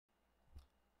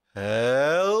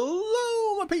Hello,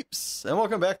 my peeps, and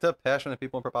welcome back to Passionate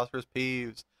People and Preposterous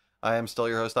Peeves. I am still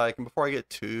your host, Ike, and before I get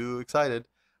too excited,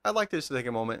 I'd like to just take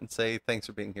a moment and say thanks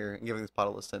for being here and giving this pod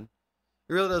a listen.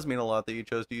 It really does mean a lot that you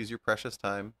chose to use your precious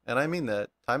time, and I mean that.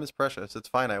 Time is precious. It's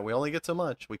finite. We only get so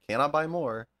much. We cannot buy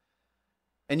more.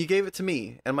 And you gave it to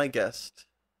me and my guest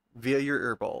via your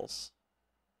earballs.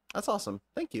 That's awesome.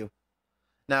 Thank you.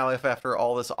 Now, if after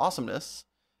all this awesomeness,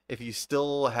 if you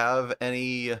still have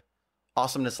any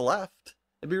awesomeness left,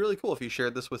 it'd be really cool if you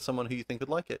shared this with someone who you think would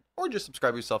like it, or just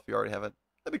subscribe yourself if you already haven't.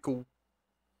 That'd be cool.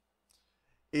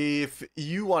 If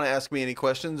you want to ask me any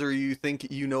questions, or you think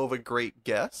you know of a great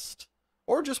guest,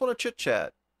 or just want to chit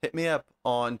chat, hit me up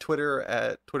on Twitter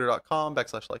at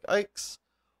twitter.com/likeikes,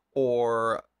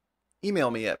 or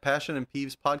email me at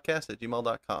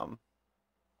passionandpeevespodcast@gmail.com.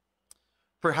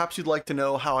 Perhaps you'd like to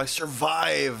know how I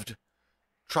survived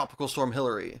Tropical Storm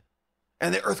Hillary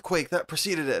and the earthquake that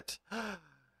preceded it.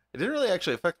 It didn't really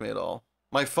actually affect me at all.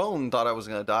 My phone thought I was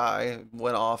going to die,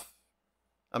 went off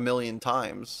a million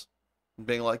times,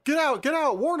 being like, get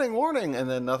out, warning, warning, and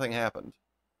then nothing happened.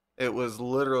 It was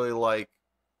literally like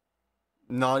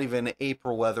not even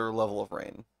April weather level of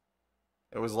rain.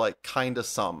 It was like kind of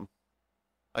some.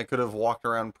 I could have walked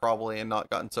around probably and not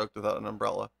gotten soaked without an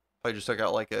umbrella. If I just took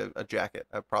out like a jacket,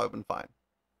 I'd probably been fine.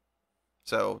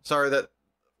 So, sorry that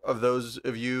of those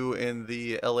of you in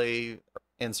the LA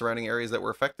and surrounding areas that were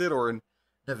affected, or in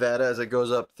Nevada as it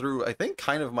goes up through, I think,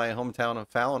 kind of my hometown of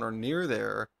Fallon or near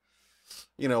there.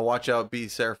 You know, watch out, be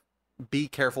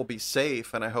careful, be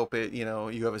safe, and I hope it, you know,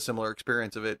 you have a similar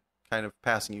experience of it kind of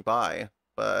passing you by.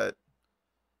 But,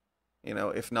 you know,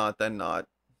 if not, then not.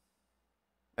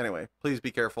 Anyway, please be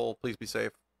careful, please be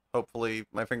safe. Hopefully,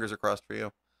 my fingers are crossed for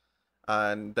you,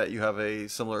 and that you have a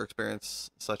similar experience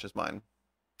such as mine.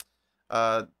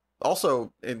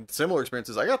 Also, in similar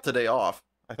experiences, I got today off.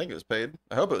 I think it was paid.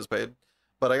 I hope it was paid.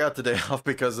 But I got today off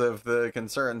because of the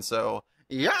concern, so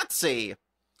Yahtzee!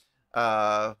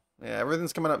 Yeah,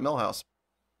 everything's coming up Millhouse.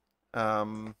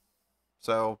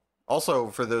 So, also,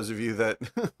 for those of you that...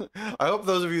 I hope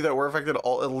those of you that were affected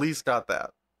all at least got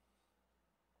that.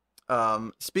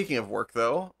 Speaking of work,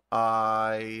 though,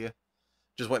 I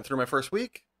just went through my first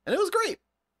week, and it was great.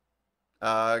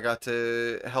 I got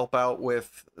to help out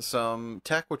with some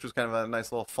tech, which was kind of a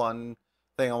nice little fun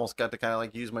thing. Almost got to kind of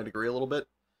like use my degree a little bit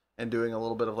and doing a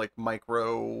little bit of like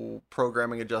micro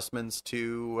programming adjustments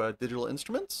to digital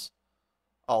instruments.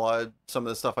 Some of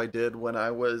the stuff I did when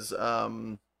I was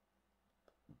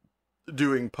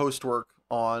doing post work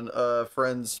on a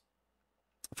friend's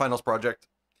finals project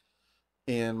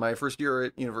in my first year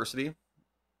at university,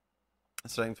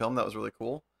 studying film. That was really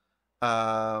cool.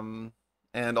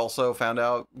 And also found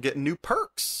out getting new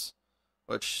perks,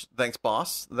 which, thanks,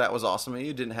 boss. That was awesome.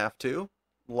 You didn't have to.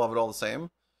 Love it all the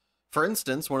same. For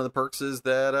instance, one of the perks is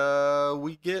that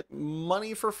we get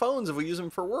money for phones if we use them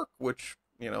for work, which,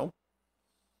 you know,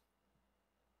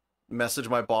 message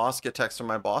my boss, get text from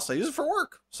my boss. I use it for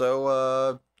work.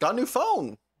 So, got a new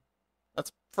phone.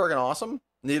 That's friggin' awesome.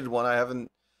 Needed one.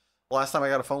 Last time I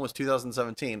got a phone was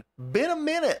 2017. Been a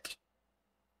minute.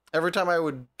 Every time I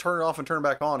would turn it off and turn it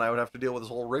back on, I would have to deal with this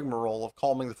whole rigmarole of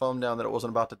calming the phone down that it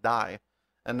wasn't about to die.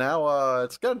 And now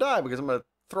it's going to die because I'm going to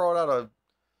throw it out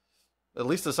at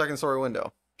least a second story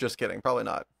window. Just kidding. Probably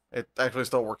not. It actually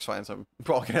still works fine, so I'm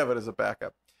probably going to have it as a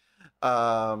backup.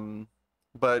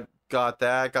 But got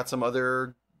that. Got some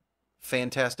other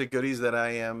fantastic goodies that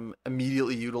I am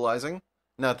immediately utilizing.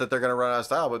 Not that they're going to run out of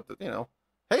style, but, you know,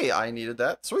 hey, I needed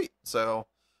that. Sweet. So...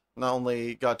 not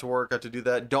only got to work, got to do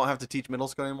that, don't have to teach middle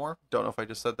school anymore. Don't know if I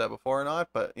just said that before or not,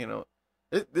 but, you know,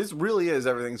 this really is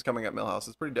everything's coming at Millhouse.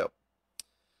 It's pretty dope.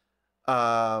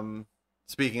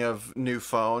 Speaking of new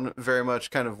phone, very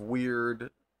much kind of weird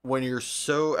when you're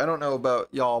so, I don't know about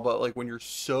y'all, but like when you're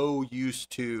so used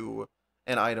to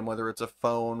an item, whether it's a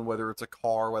phone, whether it's a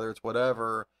car, whether it's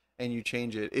whatever, and you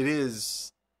change it, it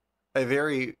is a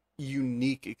very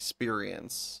unique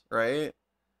experience, right?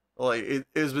 Like, it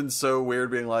has been so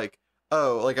weird being like,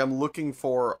 oh, like I'm looking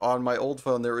for, on my old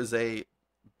phone, there is a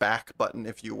back button,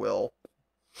 if you will,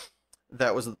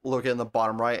 that was located in the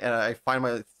bottom right, and I find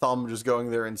my thumb just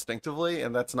going there instinctively,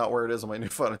 and that's not where it is on my new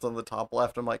phone. It's on the top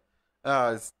left. I'm like,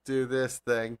 oh, let's do this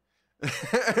thing.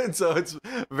 And so it's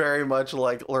very much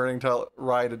like learning to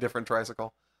ride a different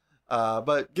tricycle.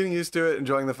 But getting used to it,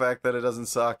 enjoying the fact that it doesn't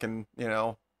suck, and, you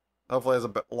know, hopefully has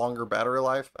a longer battery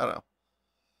life. I don't know.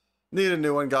 Need a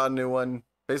new one, got a new one.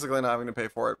 Basically not having to pay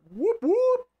for it. Whoop,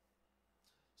 whoop.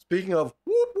 Speaking of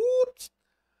whoop, whoops.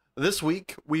 This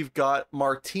week, we've got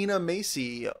MARTYNA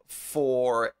MACIE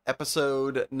for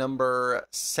episode number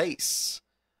 6.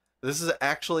 This is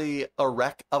actually a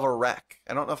wreck of a wreck.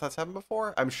 I don't know if that's happened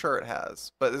before. I'm sure it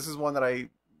has, but this is one that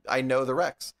I know the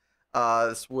wrecks.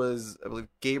 This was, I believe,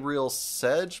 Gabriel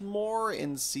Sedgemore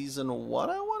in season 1.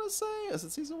 I want to say, is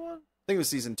it season 1? I think it was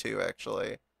season 2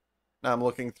 actually. Now I'm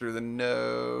looking through the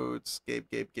notes.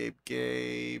 Gabriel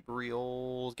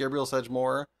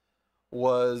Sedgemore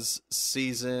was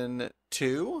season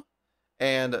 2,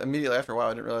 and immediately after, wow,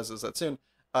 I didn't realize it was that soon.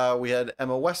 We had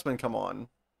Emma Westman come on,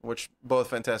 which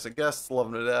both fantastic guests,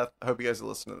 love them to death. I hope you guys will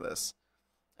listen to this.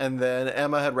 And then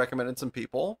Emma had recommended some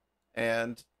people,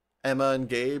 and Emma and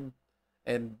Gabe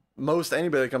and most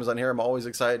anybody that comes on here, I'm always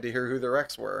excited to hear who their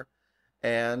ex were.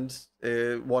 And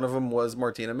one of them was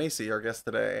Martyna Macie, our guest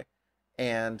today.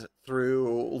 And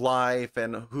through life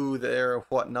and who they're,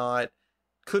 whatnot,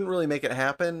 couldn't really make it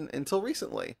happen until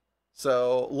recently.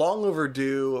 So long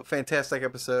overdue, fantastic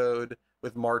episode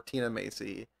with Martyna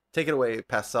Macie. Take it away,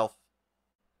 past self.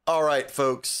 All right,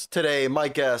 folks. Today, my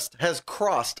guest has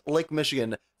crossed Lake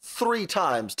Michigan 3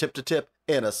 times tip to tip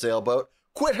in a sailboat,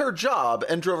 quit her job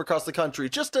and drove across the country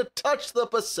just to touch the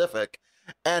Pacific,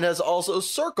 and has also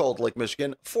circled Lake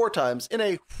Michigan 4 times in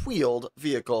a wheeled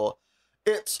vehicle.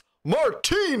 It's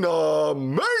Martyna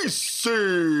Macie!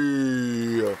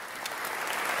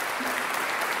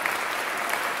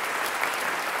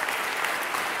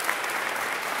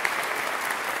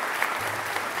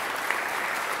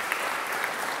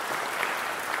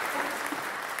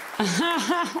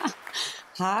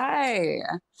 Hi.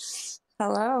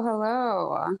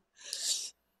 Hello.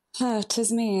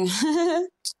 'Tis me.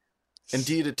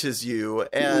 Indeed, it is you.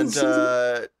 And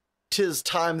 'tis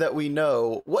time that we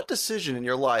know, what decision in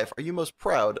your life are you most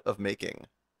proud of making?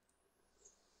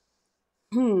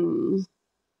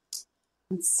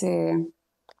 Let's see.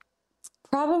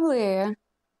 Probably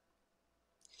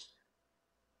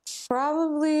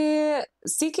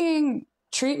seeking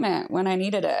treatment when I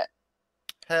needed it.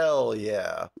 Hell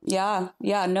yeah. Yeah,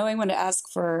 knowing when to ask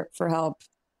for help.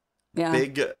 Yeah.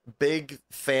 Big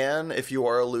fan, if you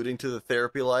are alluding to the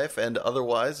therapy life and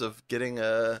otherwise, of getting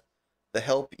the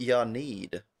help you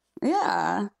need.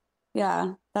 Yeah,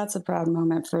 that's a proud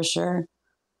moment for sure.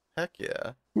 Heck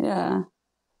yeah. Yeah.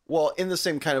 Well, in the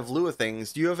same kind of lieu of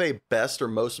things, do you have a best or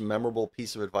most memorable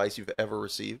piece of advice you've ever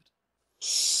received?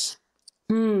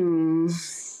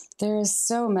 There's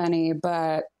so many,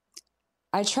 but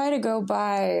I try to go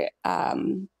by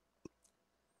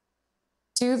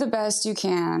do the best you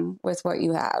can with what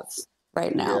you have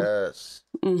right now. Yes.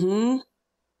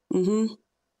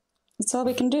 That's all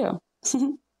we can do.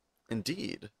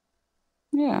 Indeed.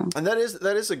 Yeah. And that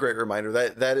is a great reminder.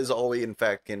 That is all we in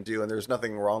fact can do, and there's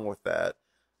nothing wrong with that.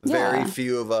 Yeah. Very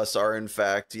few of us are in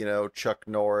fact, Chuck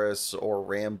Norris or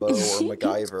Rambo or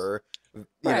MacGyver. You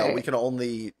know, we can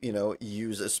only,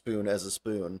 use a spoon as a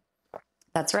spoon.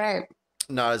 That's right.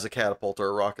 Not as a catapult or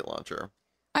a rocket launcher.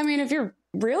 I mean, if you're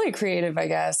really creative, I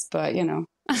guess, but yeah.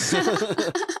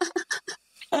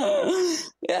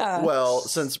 Well,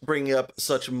 since bringing up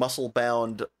such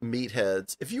muscle-bound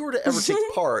meatheads, if you were to ever take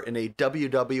part in a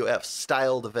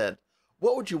WWF-styled event,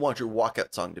 what would you want your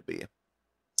walkout song to be?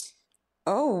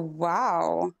 Oh,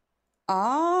 wow.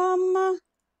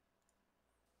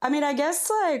 I mean, I guess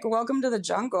like "Welcome to the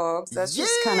Jungle." 'Cause that's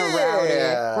just kind of rowdy,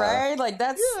 right? Like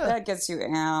that gets you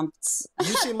amped.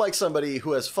 You seem like somebody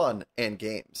who has fun and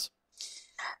games.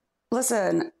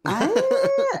 Listen,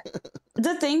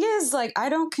 the thing is, like, I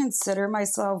don't consider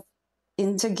myself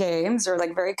into games or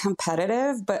like very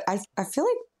competitive, but I feel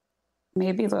like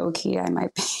maybe low key I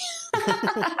might be.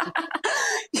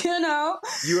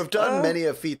 You have done many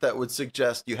a feat that would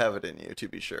suggest you have it in you, to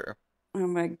be sure. Oh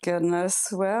my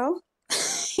goodness. Well.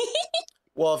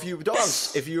 Well, if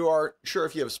you are sure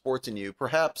if you have sports in you,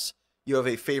 perhaps you have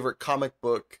a favorite comic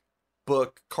book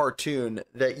cartoon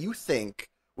that you think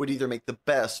would either make the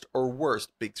best or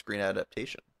worst big screen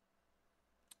adaptation.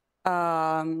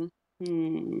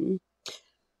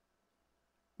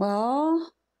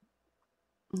 Well,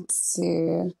 let's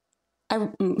see. I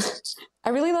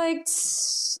really liked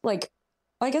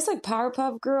I guess like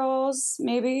Powerpuff Girls,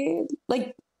 maybe.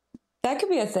 Like that could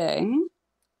be a thing.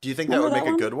 Do you think that would make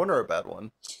a good one or a bad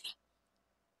one?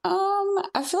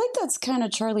 I feel like that's kind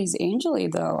of Charlie's Angel-y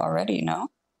though already, no?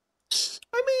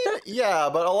 I mean, yeah,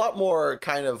 but a lot more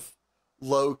kind of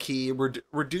low key,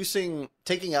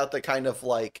 taking out the kind of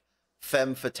like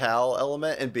femme fatale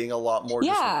element and being a lot more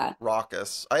just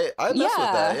raucous. I mess with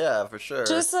that, yeah, for sure.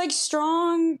 Just like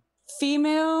strong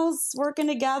females working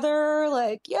together,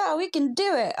 like, yeah, we can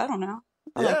do it. I don't know.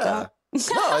 I like that.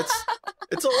 No,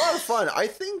 it's a lot of fun. I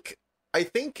think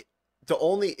the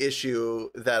only issue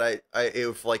that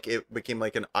if like it became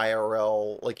like an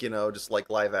IRL, like, you know, just like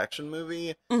live action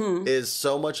movie, is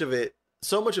so much of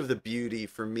the beauty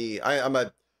for me. I'm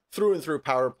a through and through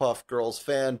Powerpuff Girls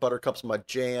fan. Buttercup's my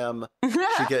jam.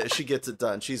 She gets it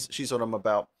done. She's what I'm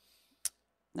about.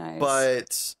 Nice.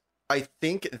 But I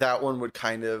think that one would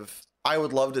kind of, I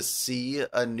would love to see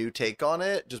a new take on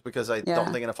it, just because I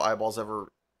don't think enough eyeballs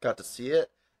ever got to see it.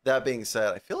 That being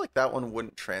said, I feel like that one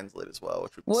wouldn't translate as well,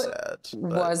 which would be sad.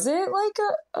 But... Was it like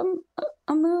a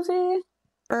movie?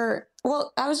 Or,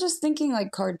 well, I was just thinking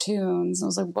like cartoons. I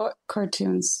was like, what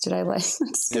cartoons did I like?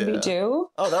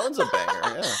 Scooby-Doo? Oh, that one's a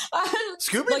banger, yeah.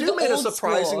 Scooby-Doo made a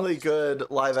surprisingly good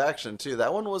live action, too.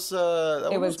 That one was,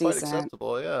 quite decent.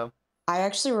 acceptable, yeah. I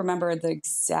actually remember the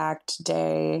exact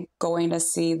day going to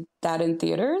see that in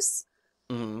theaters.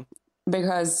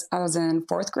 Because I was in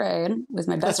 4th grade with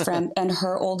my best friend, and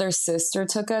her older sister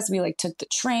took us. We like took the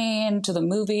train to the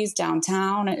movies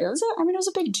downtown, and it was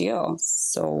a big deal.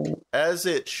 So as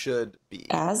it should be.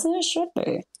 As it should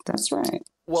be. That's right.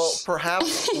 Well,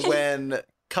 perhaps when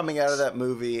coming out of that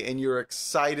movie in your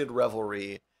excited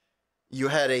revelry, you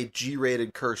had a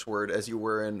G-rated curse word as you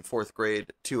were in 4th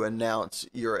grade to announce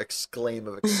your exclaim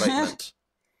of excitement.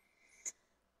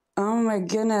 Oh my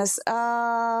goodness.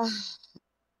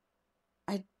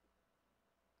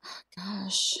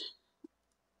 Gosh,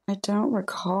 I don't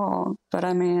recall, but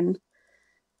I mean,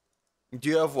 do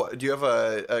you have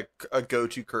a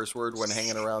go-to curse word when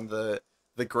hanging around the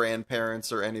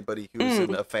grandparents or anybody who's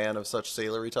a fan of such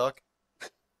sailory talk?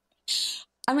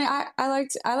 I mean, I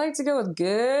like to go with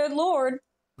good Lord.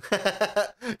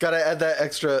 Gotta add that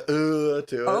extra to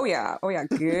it. Oh yeah,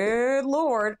 good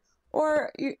Lord.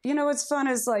 Or, you know, what's fun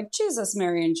is like Jesus,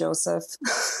 Mary, and Joseph.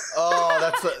 Oh,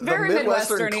 that's the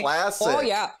Midwestern classic.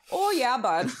 Oh, yeah,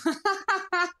 bud.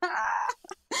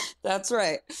 That's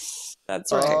right.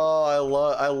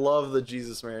 Oh, I love the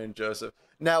Jesus, Mary, and Joseph.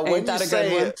 Now, when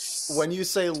you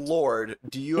say Lord,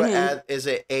 do you add, is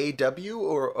it A-W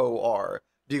or O-R?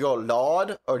 Do you go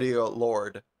Lord or do you go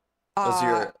Lord?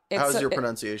 How's your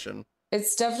pronunciation?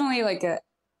 It's definitely like a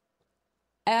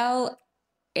L-A-W-D.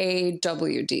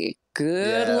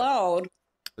 Good Lord.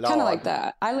 Kind of like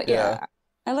that. I like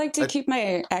to keep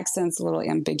my accents a little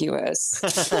ambiguous.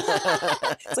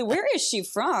 It's like, where is she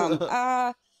from?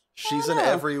 She's an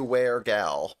everywhere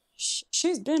gal.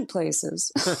 She's been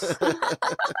places. I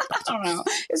don't know.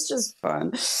 It's just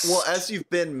fun. Well, as you've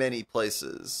been many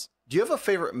places, do you have a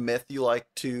favorite myth you like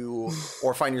to,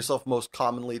 or find yourself most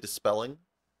commonly dispelling?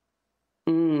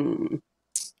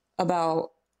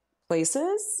 About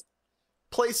places?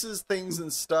 Places, things,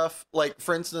 and stuff. Like,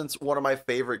 for instance, one of my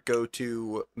favorite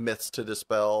go-to myths to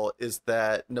dispel is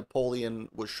that Napoleon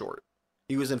was short.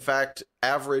 He was, in fact,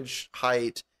 average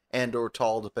height and or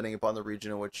tall, depending upon the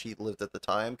region in which he lived at the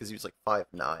time, because he was like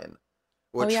 5'9",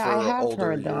 which for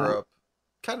older Europe,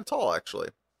 kind of tall, actually.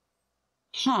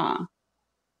 Huh.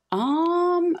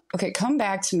 Okay, come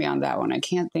back to me on that one. I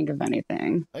can't think of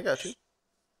anything. I got you.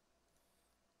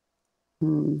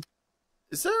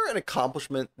 Is there an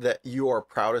accomplishment that you are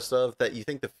proudest of that you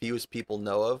think the fewest people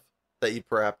know of, that you'd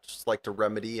perhaps like to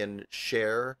remedy and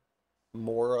share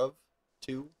more of?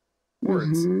 2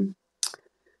 words.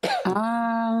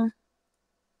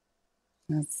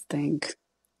 Let's think.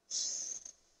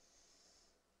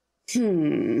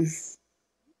 Okay,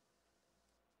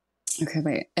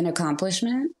 wait. An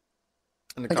accomplishment?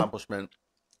 An accomplishment.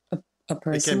 A personal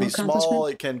accomplishment? It can be small,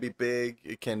 it can be big,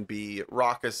 it can be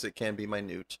raucous, it can be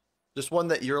minute. Just one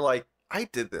that you're like, I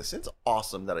did this. It's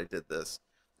awesome that I did this.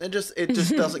 And it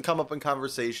just doesn't come up in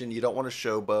conversation. You don't want to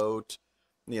showboat.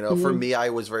 You know, for me, I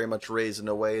was very much raised in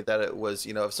a way that it was,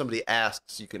 you know, if somebody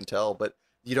asks, you can tell, but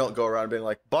you don't go around being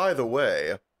like, by the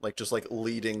way, like just like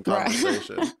leading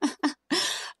conversation.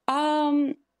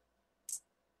 Let's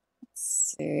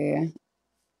see.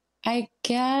 I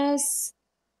guess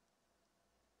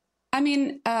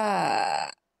I'm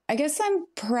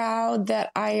proud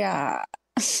that I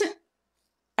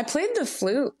played the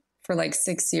flute for like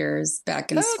 6 years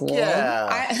back in school. Yeah.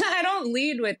 I don't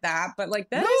lead with that, but like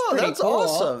that's pretty cool.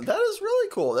 Awesome. That is really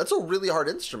cool. That's a really hard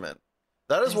instrument.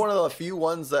 That is one of the few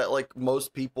ones that like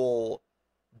most people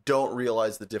don't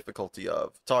realize the difficulty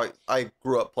of. So I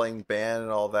grew up playing band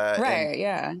and all that. Right,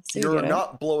 yeah. So you're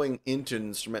not blowing into an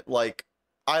instrument. Like,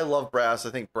 I love brass. I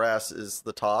think brass is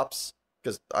the tops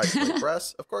because I play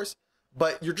brass, of course.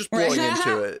 But you're just blowing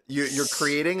into it. You're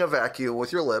creating a vacuum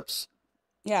with your lips.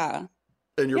 Yeah.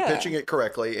 And you're pitching it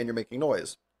correctly and you're making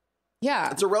noise.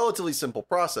 Yeah. It's a relatively simple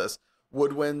process.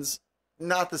 Woodwinds,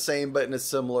 not the same, but in a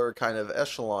similar kind of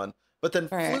echelon. But then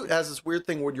flute has this weird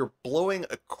thing where you're blowing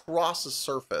across a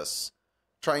surface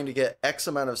trying to get X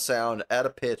amount of sound at a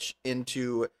pitch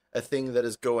into a thing that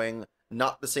is going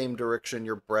not the same direction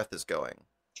your breath is going.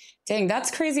 Dang,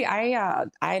 that's crazy. I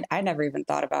never even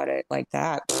thought about it like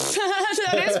that.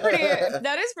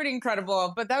 That is pretty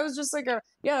incredible. But that was just like it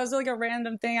was like a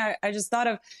random thing I just thought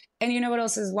of. And you know what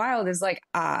else is wild is like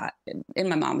in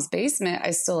my mom's basement,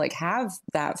 I still like have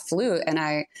that flute, and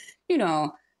I, you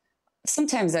know,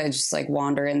 sometimes I just like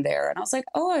wander in there, and I was like,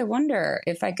 oh, I wonder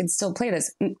if I could still play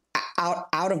this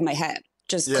out of my head,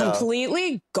 just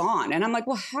completely gone. And I'm like,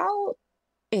 well, how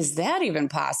is that even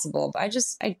possible? But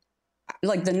I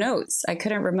like the notes. I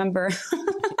couldn't remember.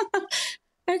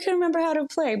 I couldn't remember how to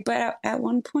play, but at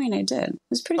one point I did. It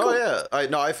was pretty cool. Oh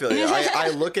yeah, I feel you. I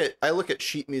look at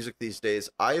sheet music these days.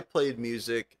 I played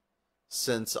music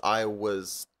since I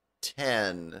was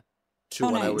 10 to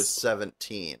when I was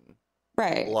 17.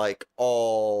 Right. Like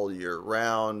all year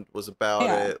round, was about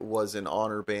it, was in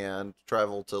honor band,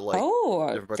 traveled to like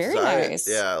different parts. Very nice.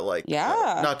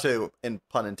 Not to, in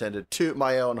pun intended, toot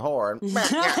my own horn. Toot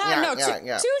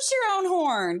your own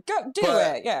horn. Go do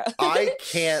it. Yeah. I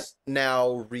can't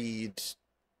now read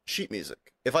sheet music.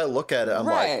 If I look at it, I'm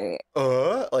like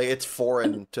it's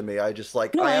foreign to me. I just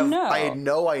like I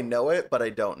know I know it, but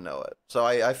I don't know it. So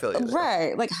I feel you.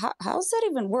 Right. Like how does that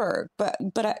even work? But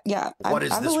what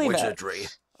is this wizardry?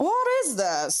 What is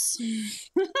this?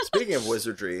 Speaking of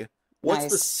wizardry,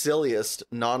 what's the silliest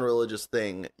non-religious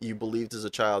thing you believed as a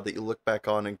child that you look back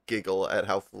on and giggle at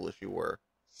how foolish you were?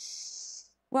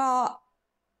 Well,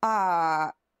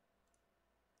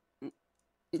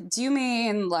 do you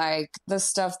mean like the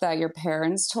stuff that your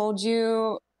parents told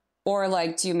you, or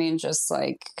like do you mean just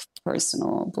like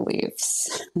personal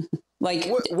beliefs? Like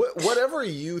whatever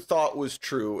you thought was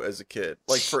true as a kid.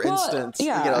 Like for instance,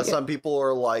 some people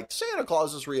are like Santa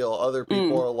Claus is real. Other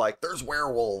people are like there's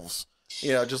werewolves.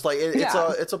 You know, just like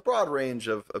it's a broad range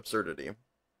of absurdity.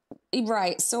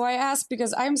 Right. So I asked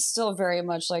because I'm still very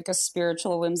much like a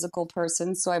spiritual, whimsical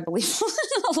person. So I believe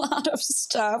in a lot of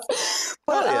stuff.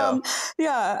 But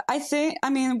I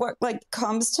mean, what like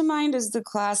comes to mind is the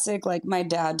classic, like my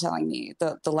dad telling me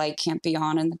the light can't be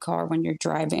on in the car when you're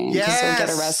driving because you'll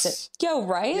get arrested. Yo,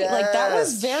 right? Yes. Like that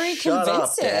was very convincing.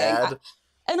 Up, Dad.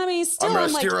 And I mean, still, I'm going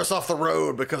to steer us off the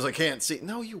road because I can't see.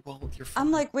 No, you won't. You're fine.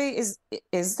 I'm like, wait, is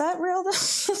that real?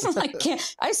 I'm like, can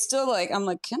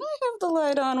I have the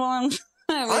light on while I'm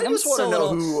driving? I just want to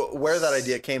know where that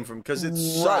idea came from because it's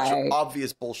such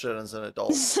obvious bullshit as an adult.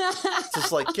 It's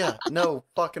just like, no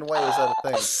fucking way is that a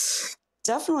thing.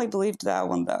 Definitely believed that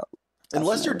one though.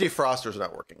 Unless your defroster's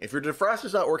not working. If your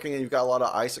defroster's not working and you've got a lot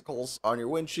of icicles on your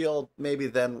windshield, maybe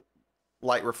then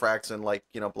light refracts and like,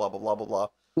 blah, blah, blah, blah, blah.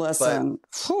 Listen,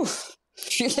 sans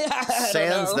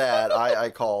that, I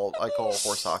call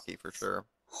horse hockey for sure.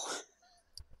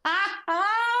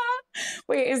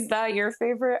 Wait, is that your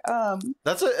favorite?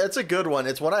 That's a good one.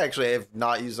 It's one I actually have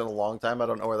not used in a long time. I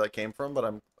don't know where that came from,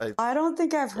 but I don't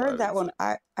think I've heard that one.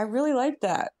 I really like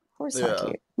that horse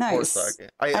hockey. Nice. Horse hockey.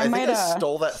 I think I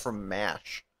stole that from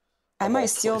MASH. I might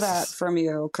steal that from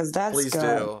you because that's Please good.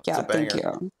 Do. Yeah, thank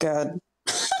you. Good.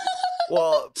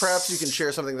 Well, perhaps you can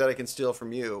share something that I can steal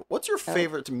from you. What's your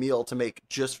favorite meal to make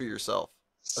just for yourself?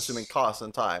 Assuming cost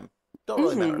and time. Don't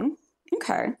really matter.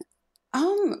 Okay.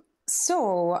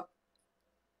 So,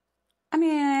 I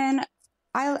mean,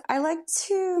 I like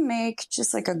to make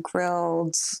just like a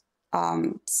grilled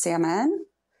salmon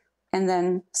and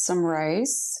then some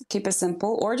rice. Keep it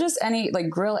simple. Or just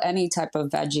grill any type of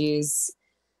veggies.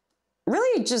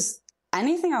 Really just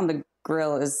anything on the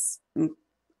grill is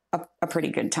a pretty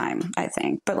good time, I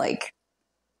think. But like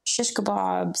shish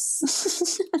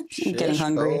kebabs. I'm getting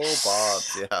hungry.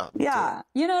 Kebabs, yeah. Yeah.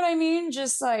 You know what I mean?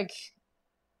 Just like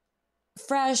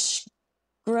fresh,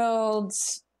 grilled,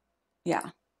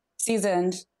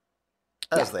 seasoned.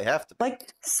 As they have to be.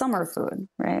 Like summer food,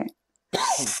 right?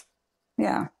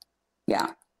 Yeah.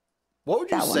 What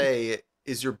would you say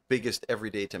is your biggest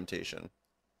everyday temptation?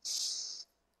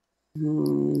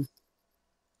 Can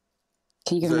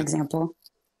you give an example?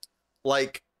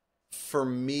 Like, for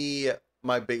me,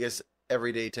 my biggest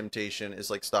everyday temptation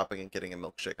is like stopping and getting a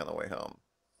milkshake on the way home.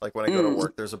 Like when I go to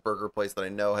work, there's a burger place that I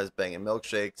know has banging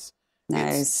milkshakes.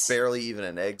 Nice. It's barely even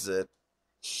an exit.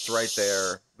 It's right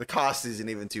there. The cost isn't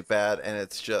even too bad, and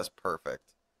it's just perfect.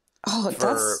 Oh,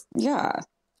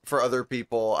 For other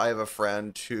people, I have a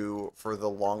friend who, for the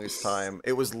longest time,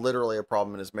 it was literally a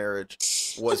problem in his marriage,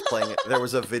 was playing. There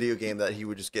was a video game that he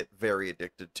would just get very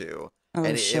addicted to. Oh,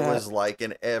 and it was like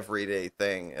an everyday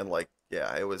thing. And like,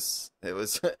 it was,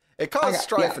 it caused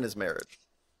strife in his marriage.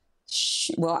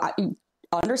 Well,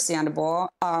 understandable.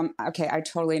 Okay, I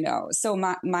totally know. So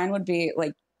mine would be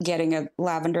like getting a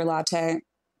lavender latte,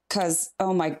 because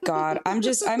oh my God,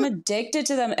 I'm addicted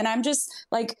to them. And I'm just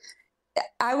like,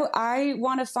 I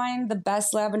want to find the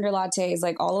best lavender lattes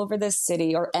like all over this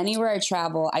city or anywhere I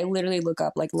travel. I literally look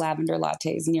up like lavender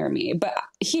lattes near me. But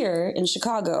here in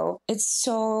Chicago, it's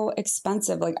so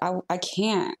expensive. Like I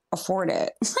can't afford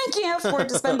it. I can't afford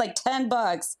to spend like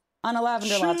 $10 on a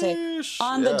lavender latte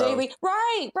on the daily.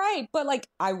 Right. But like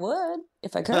I would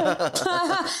if I could.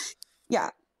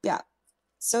 Yeah.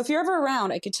 So if you're ever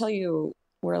around, I could tell you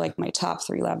where like my top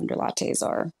 3 lavender lattes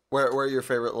are. Where are your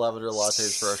favorite lavender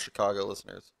lattes for our Chicago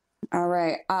listeners? All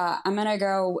right. I'm going to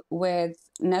go with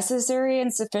Necessary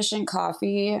and Sufficient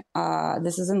Coffee.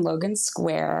 This is in Logan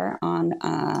Square on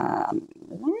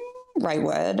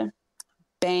Wrightwood.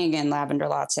 Bangin' lavender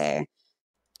latte.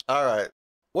 All right.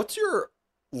 What's your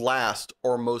last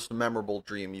or most memorable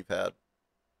dream you've had?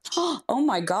 Oh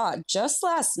my God. Just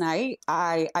last night,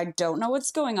 I don't know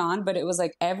what's going on, but it was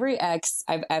like every ex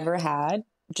I've ever had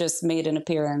just made an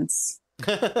appearance.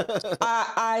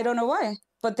 I don't know why,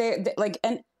 but they like,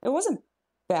 and it wasn't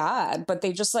bad, but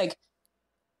they just like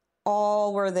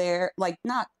all were there, like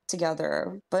not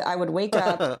together, but I would wake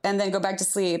up and then go back to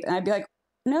sleep and I'd be like,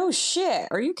 no shit.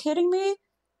 Are you kidding me?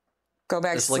 Go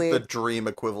back to sleep. It's like the dream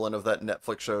equivalent of that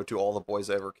Netflix show To All the Boys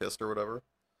I Ever Kissed or whatever.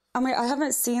 I mean, I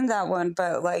haven't seen that one,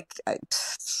 but like, I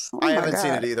haven't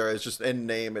seen it either. It's just in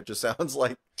name. It just sounds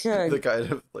like the kind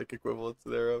of like equivalence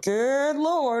thereof. Good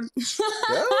Lord.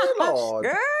 Good Lord.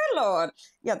 Good Lord.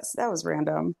 Yeah, that was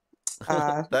random.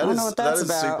 I don't know what that's that is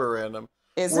about. super random.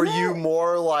 Were you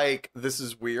more like, this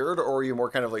is weird, or were you more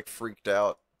kind of like freaked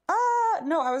out?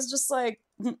 No, I was just like,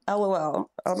 LOL.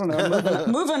 I don't know.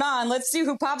 Moving on. Let's see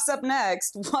who pops up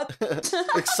next. What?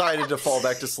 Excited to fall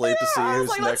back to sleep to see who's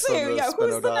like, next on the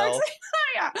Spino dial.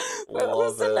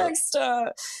 Who's the next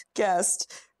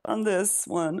guest on this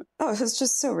one? Oh, it's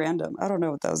just so random. I don't know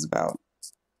what that was about.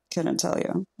 Couldn't tell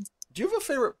you. Do you have a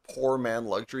favorite poor man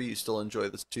luxury you still enjoy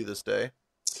to this day?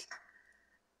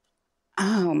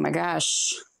 Oh my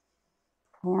gosh.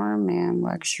 Poor man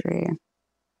luxury.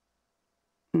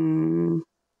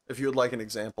 If you would like an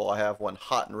example, I have one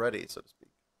hot and ready, so to speak.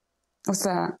 What's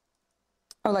that?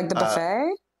 Oh, like the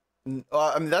buffet?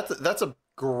 I mean, that's a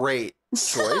great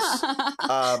choice.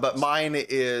 But mine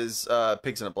is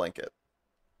pigs in a blanket.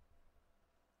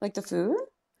 Like the food?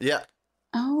 Yeah.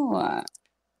 Oh.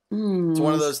 It's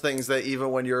one of those things that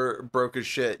even when you're broke as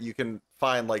shit, you can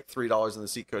find like $3 in the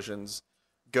seat cushions,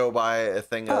 go buy a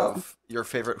thing of your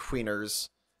favorite wieners,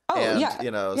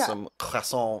 some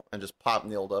croissant, and just pop in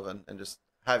the old oven and just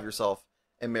have yourself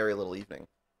a merry little evening.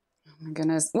 Oh my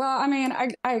goodness. Well, I mean,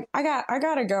 I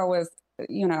gotta go with,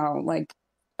 like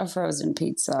a frozen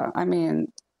pizza. I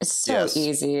mean, it's so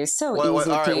easy. So easy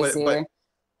peasy.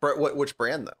 But which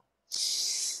brand though?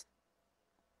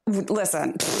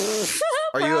 Listen.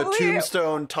 Are you a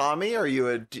Tombstone Tommy? Are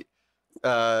you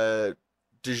a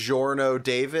DiGiorno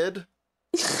David?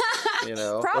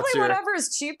 Probably whatever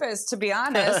is cheapest, to be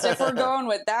honest, if we're going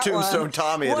with that Tombstone one.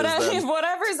 Tommy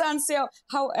Whatever's on sale.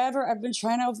 However, I've been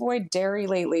trying to avoid dairy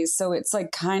lately, so it's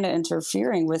like kind of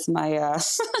interfering with my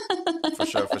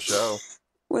for sure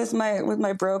with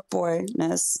my broke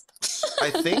boyness.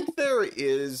 I think there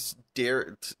is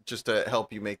dairy just to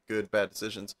help you make bad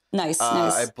decisions. Nice.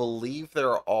 I believe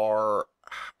there are,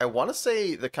 I want to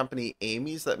say the company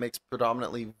Amy's that makes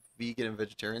predominantly vegan and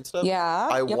vegetarian stuff. Yeah.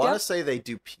 I want to say they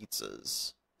do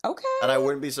pizzas. Okay. And I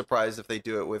wouldn't be surprised if they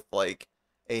do it with like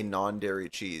a non-dairy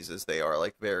cheese, as they are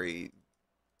like very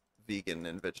vegan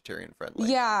and vegetarian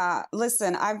friendly. Yeah.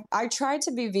 Listen, I tried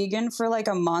to be vegan for like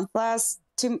a month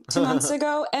two months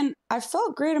ago, and I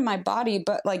felt great in my body,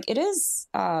 but like it is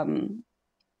a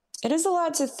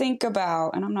lot to think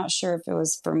about, and I'm not sure if it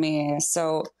was for me.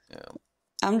 So yeah.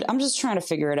 I'm just trying to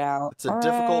figure it out. It's a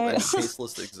difficult and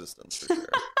tasteless existence for sure.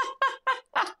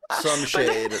 Some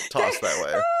shade tossed that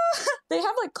way. They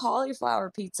have like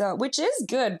cauliflower pizza, which is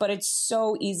good, but it's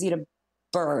so easy to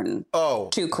burn.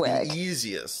 Too quick. The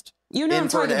easiest. You know what I'm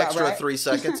talking about, right? For an extra 3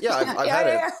 seconds. Yeah, I've had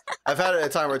it. I've had it a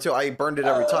time or two. I burned it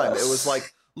every time. It was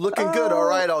like looking good. All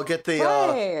right, I'll get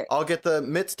the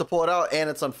mitts to pull it out, and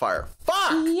it's on fire.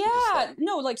 Fuck. Yeah,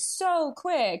 no, like so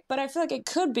quick. But I feel like it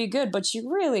could be good, but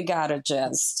you really gotta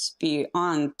just be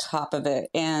on top of it.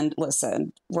 And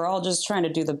listen, we're all just trying to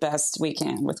do the best we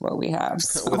can with what we have.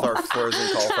 So. With our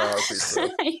frozen cauliflower pizza.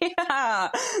 Yeah.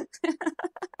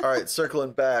 All right,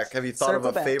 circling back. Have you thought of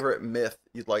a favorite myth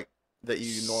you'd like that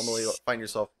you normally find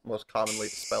yourself most commonly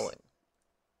dispelling?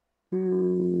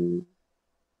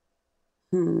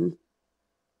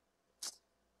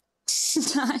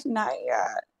 Not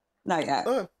yet.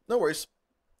 No worries.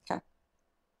 Okay.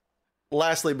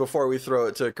 Lastly, before we throw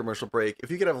it to a commercial break, if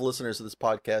you could have listeners of this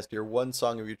podcast hear one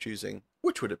song of your choosing,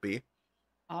 which would it be?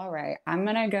 All right. I'm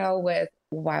going to go with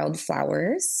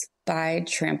Wildflowers by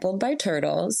Trampled by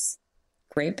Turtles.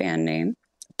 Great band name.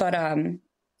 But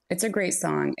it's a great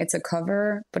song. It's a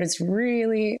cover, but it's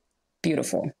really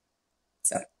beautiful.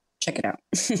 So check it out.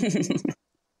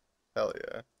 Hell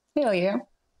yeah. Hell yeah.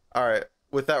 All right.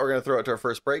 With that, we're going to throw it to our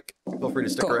first break. Feel free to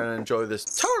stick around and enjoy this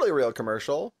totally real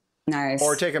commercial. Nice.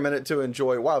 Or take a minute to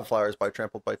enjoy Wildflowers by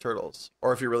Trampled by Turtles.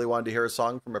 Or if you really wanted to hear a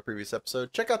song from a previous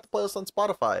episode, check out the playlist on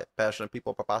Spotify. Passionate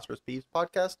People, Preposterous Peeves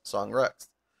Podcast, Song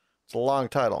Rex. It's a long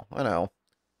title, I know.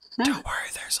 Don't worry,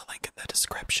 there's a link in the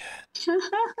description.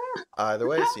 Either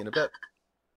way, see you in a bit.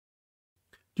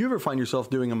 Do you ever find yourself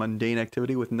doing a mundane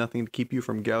activity with nothing to keep you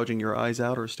from gouging your eyes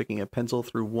out or sticking a pencil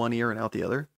through one ear and out the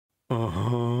other?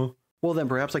 Uh-huh. Well, then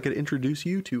perhaps I could introduce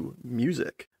you to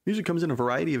music. Music comes in a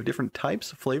variety of different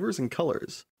types, flavors, and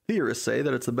colors. Theorists say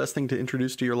that it's the best thing to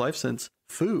introduce to your life since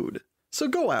food. So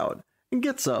go out and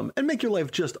get some and make your life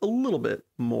just a little bit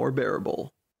more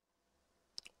bearable.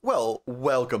 Well,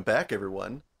 welcome back,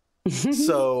 everyone.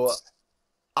 So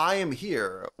I am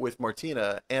here with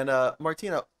Martyna, and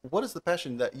Martyna, what is the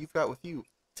passion that you've got with you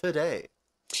today?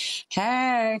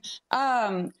 Hey,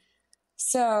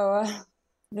 so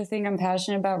the thing I'm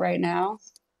passionate about right now,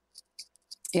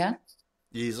 yeah,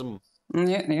 Yesm.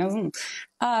 Slacklining.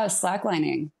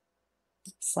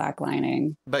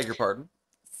 Beg your pardon.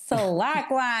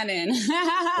 Slacklining.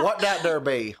 What that there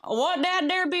be? What that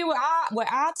there be? What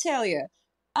I tell you.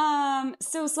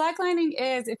 So slacklining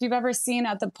is, if you've ever seen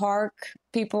at the park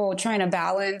people trying to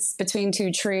balance between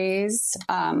two trees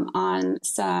on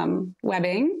some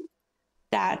webbing,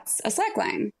 that's a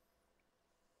slackline.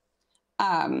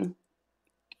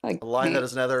 Like A line that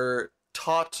is neither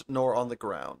taut nor on the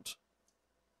ground.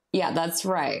 Yeah, that's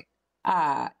right.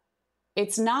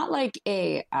 It's not like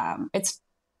a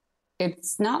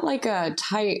it's not like a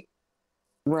tight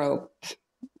rope,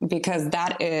 because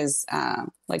that is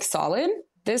like solid.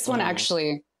 This one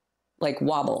actually like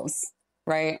wobbles,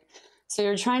 right? So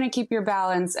you're trying to keep your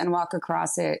balance and walk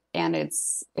across it, and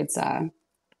it's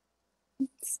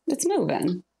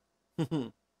moving.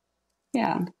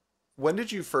 Yeah. When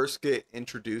did you first get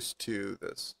introduced to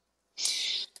this?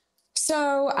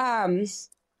 So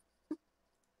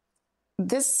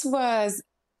this was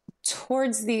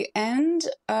towards the end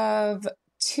of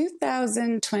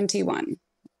 2021.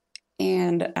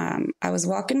 And I was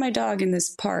walking my dog in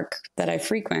this park that I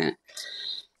frequent.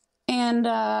 And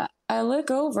I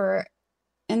look over,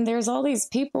 and there's all these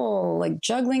people like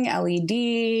juggling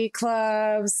LED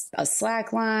clubs, a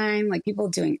slack line, like people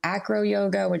doing acro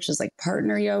yoga, which is like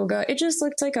partner yoga. It just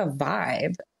looked like a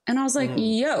vibe. And I was like,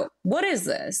 yo, what is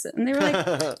this? And they were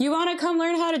like, you want to come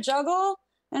learn how to juggle?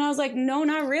 And I was like, no,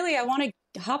 not really. I want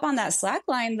to hop on that slack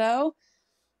line though.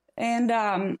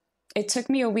 And it took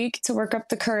me a week to work up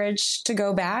the courage to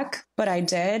go back, but I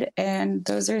did. And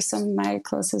those are some of my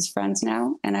closest friends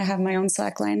now. And I have my own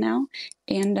slack line now.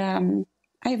 And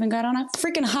I even got on a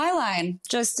freaking high line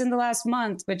just in the last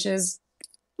month, which is,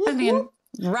 I mean,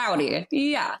 rowdy.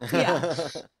 Yeah. Yeah.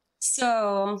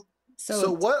 So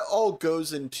what all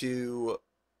goes into,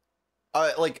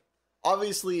 like,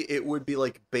 obviously it would be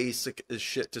like basic as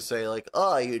shit to say like,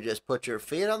 oh, you just put your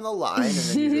feet on the line and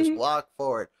then you just walk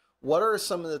forward. What are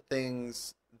some of the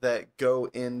things that go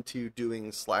into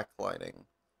doing slacklining?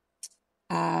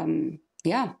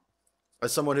 Yeah.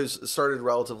 As someone who's started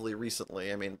relatively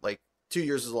recently, I mean, like 2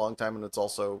 years is a long time, and it's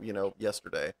also, you know,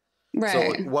 yesterday. Right. So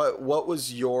like, what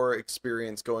was your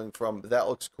experience going from that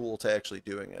looks cool to actually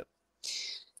doing it?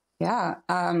 Yeah.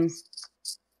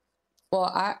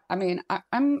 Well, I mean,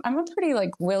 I'm a pretty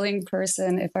like willing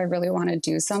person if I really want to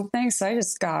do something. So I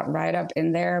just got right up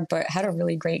in there, but had a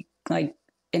really great, like,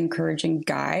 encouraging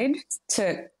guide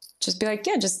to just be like,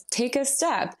 yeah, just take a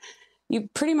step. You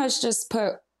pretty much just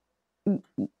put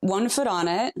one foot on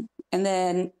it, and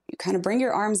then you kind of bring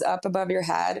your arms up above your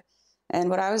head. And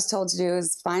what I was told to do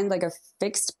is find like a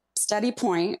fixed, steady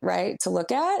point, right, to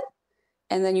look at.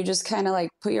 And then you just kind of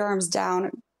like put your arms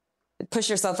down, push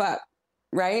yourself up,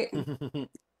 right?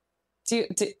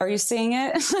 Are you seeing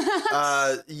it?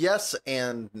 Yes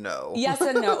and no. Yes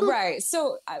and no. Right.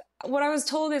 So what I was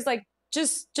told is like,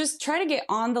 just try to get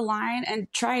on the line and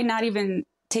try not even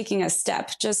taking a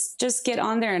step. Just get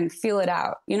on there and feel it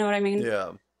out. You know what I mean?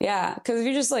 Yeah. Yeah. Cause if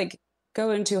you just like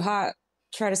go in too hot,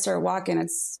 try to start walking,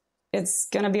 it's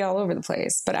going to be all over the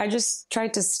place. But I just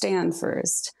tried to stand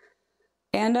first.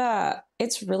 And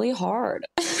it's really hard.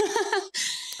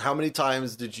 How many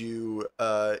times did you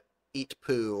eat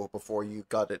poo before you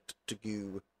got it to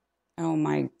go? Oh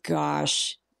my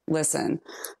gosh. listen,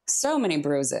 so many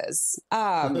bruises.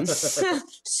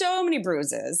 So many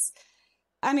bruises.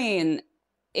 I mean,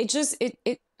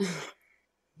 it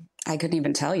I couldn't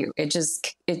even tell you. It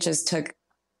just took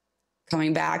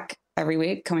coming back every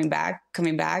week, coming back.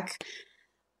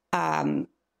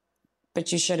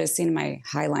 But you should have seen my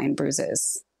highline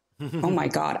bruises. Oh my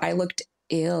God. I looked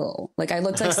ill. Like I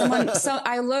looked like someone, so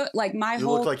I looked like you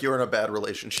look like you're in a bad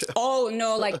relationship. Oh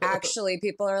no, like actually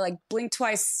people are like blink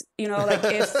twice, you know, like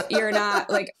if you're not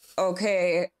like,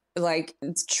 okay, like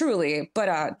it's truly,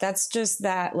 but that's just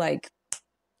that like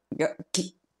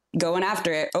keep going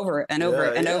after it over and over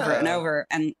and over and over.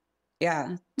 And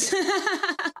yeah.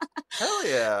 Hell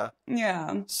yeah.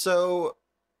 Yeah. So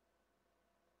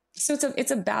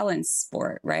it's a balance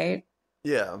sport, right?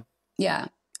 Yeah. Yeah.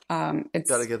 It's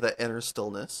got to get that inner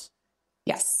stillness.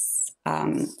 Yes.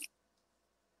 The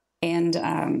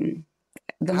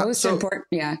most important.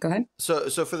 Yeah, go ahead. So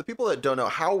for the people that don't know,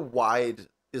 how wide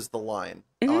is the line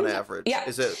on average? Yeah.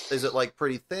 Is it like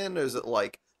pretty thin, or is it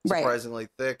like surprisingly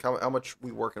thick? How much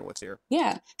we working with here?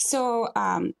 Yeah. So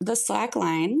the slack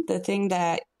line, the thing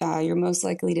that you're most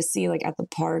likely to see like at the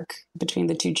park between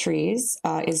the two trees,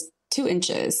 is 2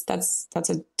 inches. That's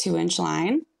a 2-inch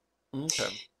line. Okay.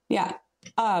 Yeah.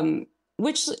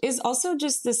 Which is also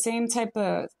just the same type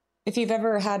of, if you've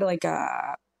ever had like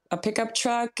a pickup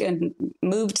truck and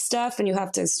moved stuff and you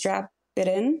have to strap it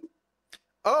in.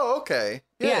 Oh, okay.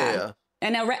 Yeah.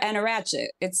 And a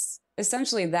ratchet. It's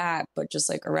essentially that, but just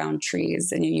like around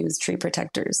trees, and you use tree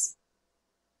protectors.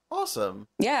 Awesome.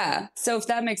 Yeah. So if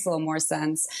that makes a little more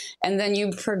sense. And then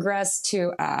you progress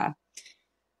to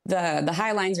the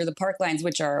high lines or the park lines,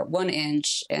 which are 1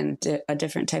 inch and a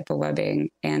different type of webbing.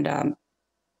 And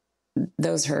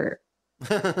those hurt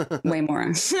way more.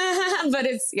 But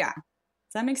it's, yeah.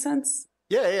 Does that make sense?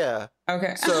 Yeah.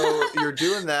 Okay. So you're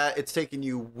doing that. It's taking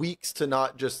you weeks to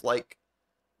not just like,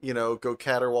 go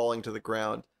caterwauling to the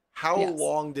ground. How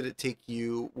long did it take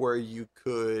you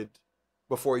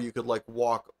before you could like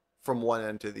walk from one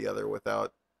end to the other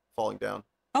without falling down?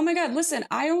 Oh my God. Listen,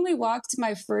 I only walked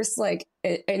my first like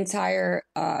entire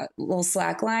little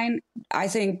slack line. I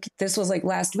think this was like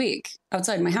last week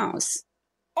outside my house.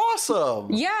 Awesome.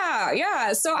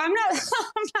 Yeah. So I'm not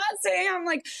saying I'm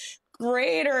like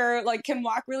great or like can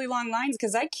walk really long lines,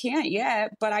 because I can't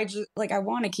yet, but I just like I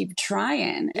want to keep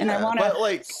trying, and I want to. But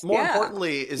like more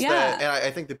importantly is that, and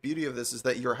I think the beauty of this is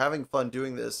that you're having fun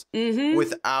doing this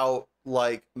without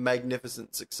like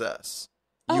magnificent success.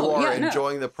 You are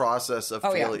enjoying the process of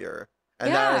failure,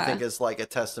 and that I think is like a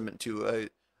testament to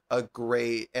a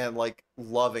great and like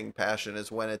loving passion.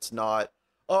 Is when it's not,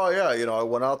 oh yeah, I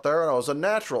went out there and I was a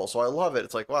natural, so I love it.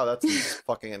 It's like, wow, that's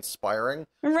fucking inspiring.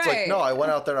 Right. It's like, no, I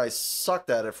went out there and I sucked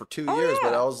at it for 2 years,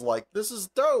 but I was like, this is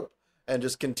dope, and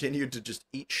just continued to just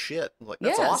eat shit. I'm like,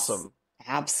 that's awesome.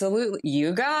 Absolutely.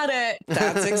 You got it.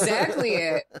 That's exactly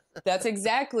it. That's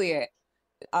exactly it.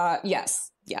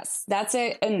 Yes, that's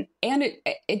it. And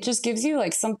it just gives you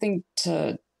like something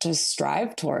to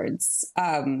strive towards,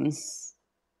 and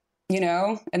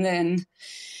then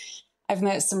I've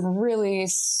met some really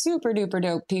super duper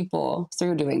dope people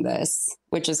through doing this,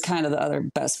 which is kind of the other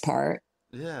best part.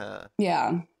 Yeah.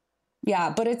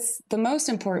 But it's the most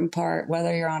important part,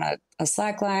 whether you're on a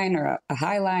slack line or a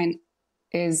high line,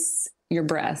 is your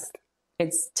breath.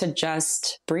 It's to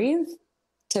just breathe,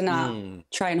 to not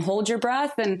try and hold your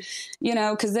breath, and,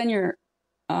 because then you're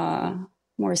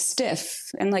more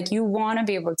stiff, and like you want to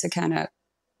be able to kind of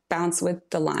bounce with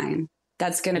the line.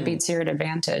 That's going to be to your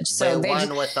advantage. So they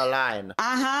won with the line.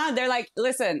 They're like,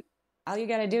 listen, all you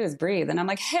got to do is breathe. And I'm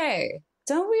like, hey,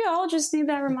 don't we all just need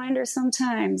that reminder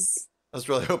sometimes? I was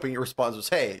really hoping your response was,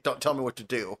 hey, don't tell me what to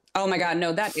do. Oh my God.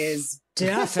 No, that is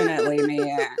definitely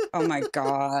me. Oh my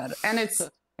God. And it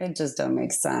just don't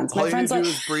make sense. All you need to do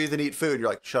is breathe and eat food. You're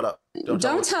like, shut up.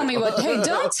 Don't tell me what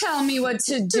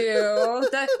to do.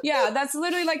 That's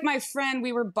literally like my friend.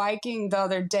 We were biking the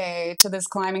other day to this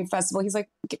climbing festival. He's like,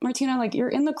 Martina, like you're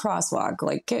in the crosswalk,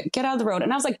 like get out of the road.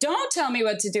 And I was like, don't tell me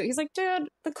what to do. He's like, dude,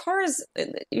 the cars, they're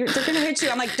going to hit you.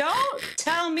 I'm like, don't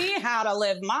tell me how to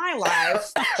live my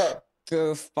life.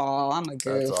 Goofball. I'm a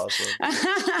goof. That's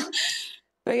awesome.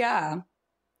 But yeah.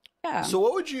 So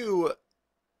what would you,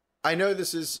 I know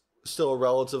this is still a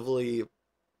relatively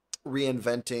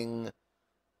reinventing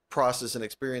process and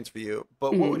experience for you,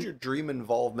 but what would your dream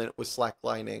involvement with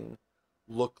slacklining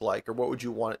look like, or what would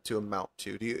you want it to amount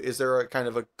to? Is there a kind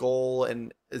of a goal,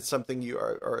 and is something you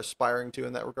are aspiring to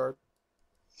in that regard?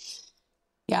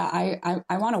 Yeah,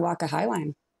 I want to walk a high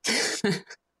line.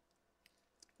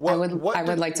 I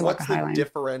would like to walk a high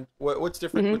line. What's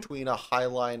different between a high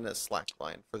line and a slack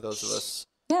line for those of us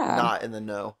not in the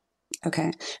know?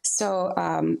 Okay. So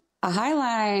a high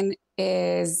line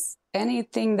is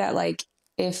anything that like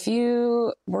if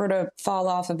you were to fall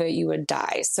off of it, you would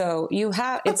die. So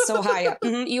it's so high up.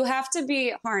 You have to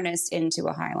be harnessed into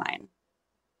a high line.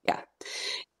 Yeah.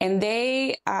 And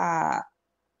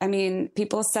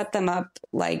people set them up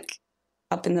like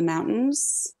up in the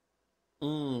mountains.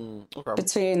 Okay.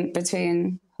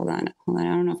 Between, hold on. I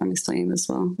don't know if I'm explaining this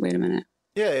well. Wait a minute.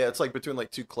 Yeah, it's like between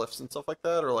like two cliffs and stuff like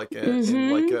that, or like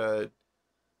in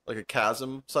like a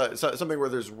chasm, so something where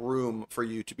there's room for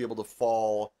you to be able to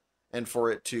fall and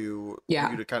for it to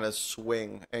you to kind of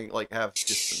swing and like have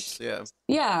distance.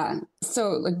 Yeah.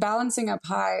 So like balancing up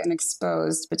high and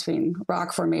exposed between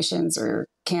rock formations or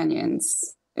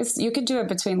canyons. You could do it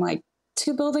between like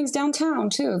two buildings downtown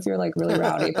too if you're like really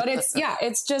rowdy. But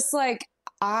it's just like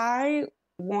I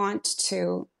want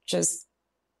to just,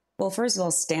 well, first of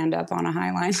all, stand up on a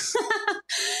high line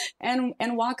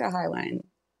and walk a high line.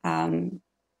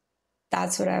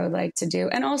 That's what I would like to do.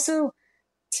 And also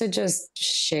to just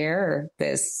share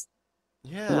this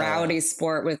rowdy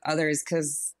sport with others,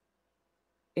 because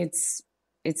it's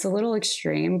a little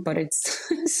extreme, but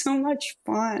it's so much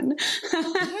fun.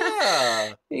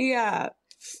 Yeah.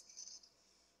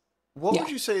 What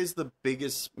would you say is the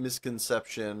biggest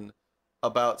misconception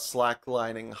about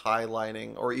slacklining,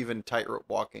 highlining, or even tightrope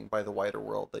walking by the wider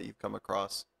world that you've come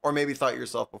across, or maybe thought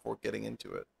yourself before getting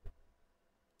into it?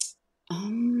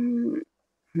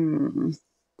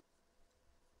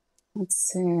 Let's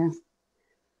see.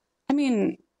 I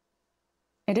mean,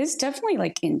 it is definitely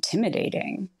like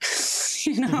intimidating,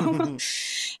 you know?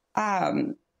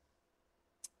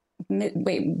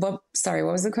 Wait, what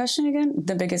was the question again?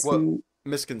 The biggest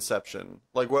misconception.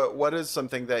 Like what is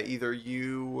something that either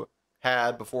you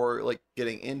had before like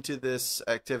getting into this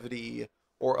activity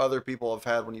or other people have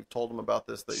had when you've told them about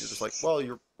this that you're just like, well,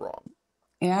 you're wrong?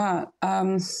 Yeah.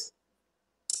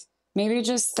 Maybe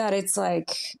just that it's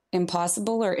like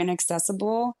impossible or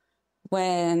inaccessible,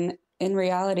 when in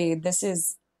reality, this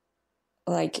is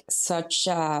like such,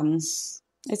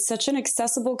 it's such an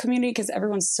accessible community because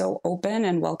everyone's so open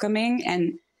and welcoming.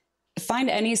 And find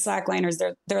any slackliners.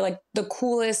 They're like the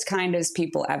coolest, kindest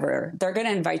people ever. They're going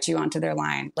to invite you onto their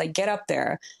line. Like, get up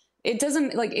there. It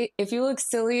doesn't like if you look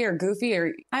silly or goofy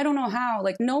or I don't know how,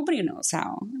 like nobody knows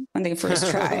how when they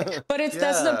first try, but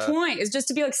that's the point, is just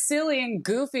to be like silly and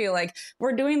goofy. Like,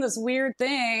 we're doing this weird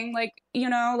thing, like, you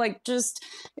know, like just,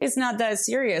 it's not that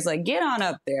serious. Like, get on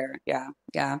up there.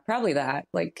 Yeah. Probably that.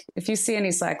 Like, if you see any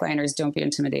slackliners, don't be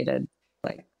intimidated.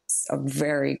 Like, it's a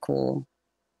very cool,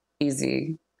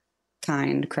 easy,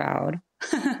 kind crowd.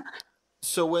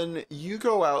 So when you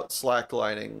go out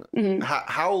slacklining,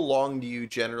 how long do you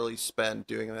generally spend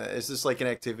doing that? Is this like an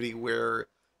activity where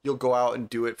you'll go out and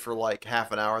do it for like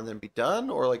half an hour and then be done?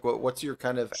 Or like what's your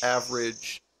kind of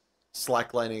average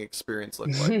slacklining experience look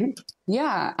like?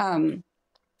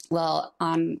 Well,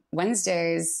 on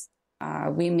Wednesdays,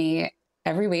 we meet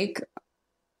every week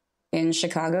in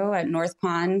Chicago at North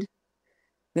Pond.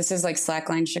 This is like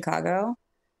Slackline Chicago.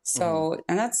 So,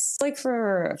 and that's like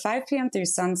for 5 p.m. through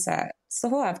sunset. It's the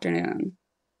whole afternoon.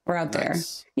 We're out there.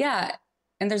 Yeah.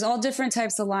 And there's all different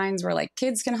types of lines where like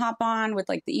kids can hop on with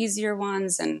like the easier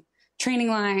ones and training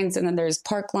lines. And then there's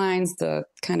park lines, the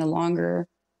kind of longer,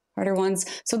 harder ones.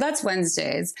 So that's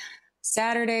Wednesdays.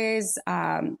 Saturdays,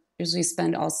 usually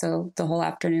spend also the whole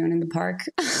afternoon in the park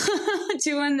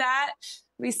doing that.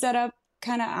 We set up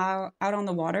kind of out on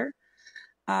the water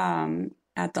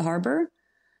at the harbor.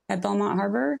 At Belmont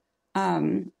Harbor.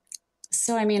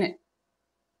 So, I mean,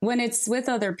 when it's with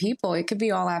other people, it could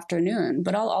be all afternoon,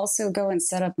 but I'll also go and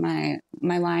set up my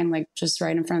line, like just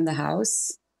right in front of the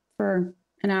house for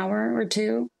an hour or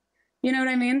two. You know what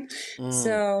I mean?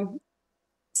 So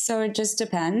it just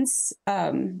depends.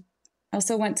 I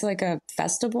also went to like a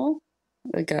festival,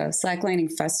 like a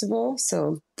slacklining festival.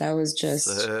 So that was just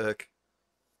sick.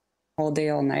 All day,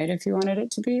 all night, if you wanted it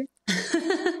to be.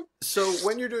 So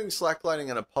when you're doing slacklining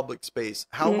in a public space,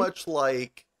 how much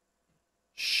like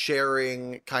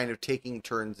sharing, kind of taking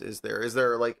turns is there? Is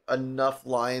there like enough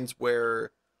lines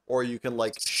where, or you can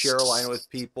like share a line with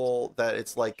people that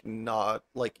it's like not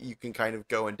like you can kind of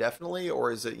go indefinitely,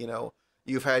 or is it, you know,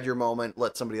 you've had your moment,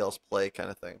 let somebody else play kind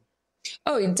of thing?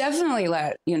 Oh, you definitely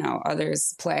let, you know,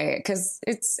 others play, because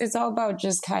it's all about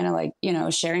just kind of like, you know,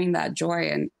 sharing that joy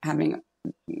and having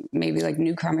maybe like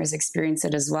newcomers experience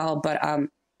it as well. But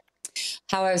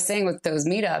how I was saying with those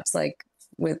meetups, like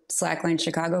with Slackline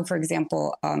Chicago, for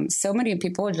example, so many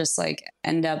people just like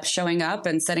end up showing up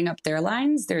and setting up their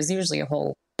lines. There's usually a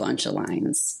whole bunch of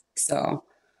lines, so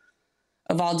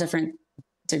of all different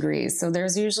degrees. So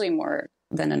there's usually more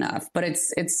than enough. But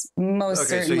it's most Okay,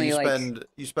 so certainly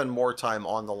you spend more time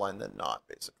on the line than not,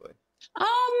 basically.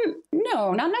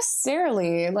 No, not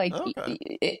necessarily. Like Okay.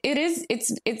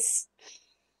 it's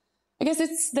I guess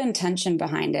it's the intention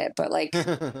behind it, but like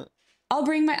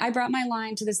I brought my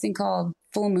line to this thing called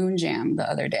Full Moon Jam the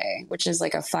other day, which is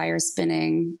like a fire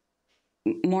spinning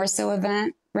more so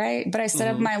event, right? But I set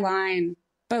up my line,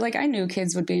 but like I knew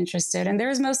kids would be interested, and there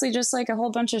was mostly just like a whole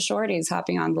bunch of shorties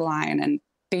hopping on the line and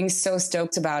being so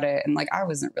stoked about it. And like I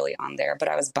wasn't really on there, but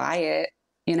I was by it,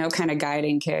 you know, kind of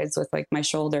guiding kids with like my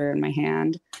shoulder and my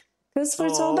hand. That's what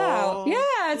it's all about.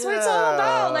 Yeah, it's what it's all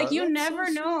about. Like you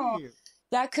never know. Sweet.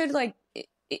 That could like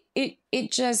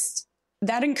it just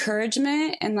that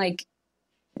encouragement and like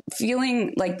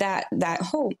feeling like that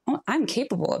oh, I'm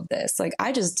capable of this. Like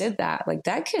I just did that. Like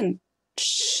that can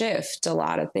shift a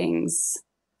lot of things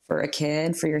for a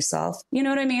kid, for yourself. You know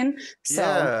what I mean?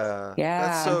 So yeah.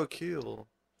 That's so cute.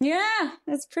 Yeah,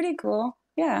 that's pretty cool.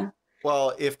 Yeah.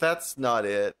 Well, if that's not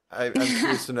it, I'm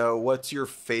curious to know, what's your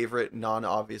favorite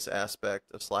non-obvious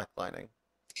aspect of slacklining?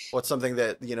 What's something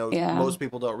that, you know, most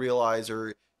people don't realize,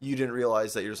 or you didn't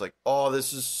realize, that you're just like, oh,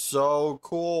 this is so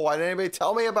cool. Why didn't anybody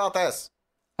tell me about this?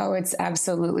 Oh, it's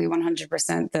absolutely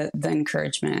 100% the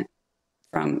encouragement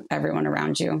from everyone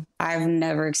around you. I've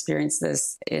never experienced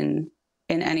this in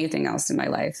anything else in my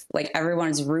life. Like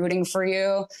everyone's rooting for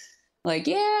you. Like,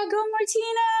 yeah, go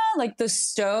Martyna. Like the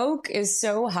stoke is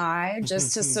so high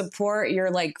just to support your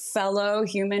like fellow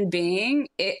human being.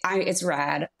 It's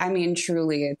rad. I mean,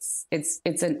 truly, it's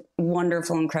a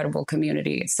wonderful, incredible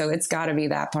community. So it's got to be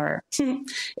that part.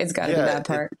 It's got to be that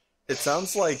part. It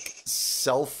sounds like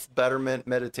self-betterment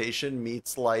meditation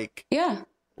meets like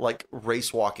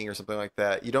race walking or something like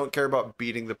that. You don't care about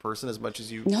beating the person as much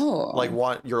as you like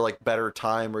want your like better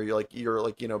time, or your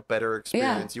you know, better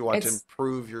experience. You want to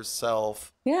improve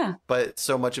yourself. Yeah. But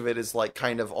so much of it is like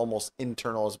kind of almost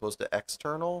internal as opposed to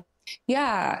external.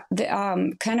 Yeah.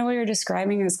 The kind of what you're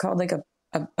describing is called like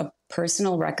a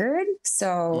personal record.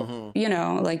 So, you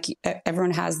know, like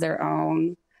everyone has their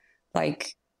own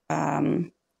like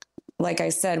I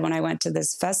said, when I went to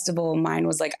this festival, mine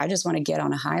was like, I just want to get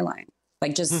on a high line.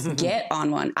 Like just get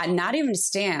on one. I not even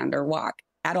stand or walk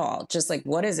at all. Just like,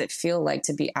 what does it feel like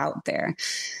to be out there?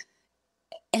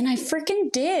 And I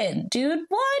freaking did, dude.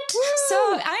 What? Woo!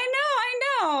 So I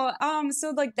know.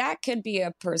 So like that could be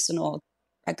a personal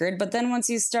record, but then once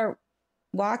you start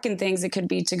walking things, it could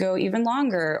be to go even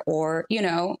longer, or, you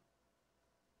know,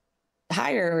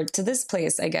 higher to this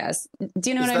place, I guess. Do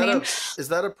you know what I mean? Is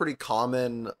that a pretty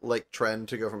common like trend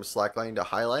to go from slacklining to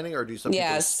highlining, or do some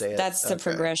people stay? Yes, that's the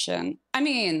progression. I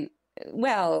mean,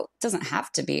 well, it doesn't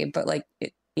have to be, but like,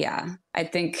 I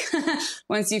think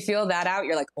once you feel that out,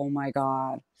 you're like, oh my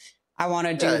God, I want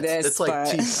to do this. It's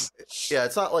like,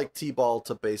 it's not like T-ball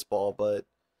to baseball, but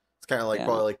it's kind of like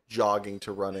probably like jogging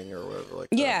to running or whatever. Like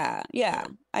yeah,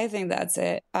 I think that's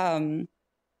it. But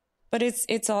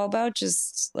it's all about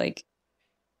just like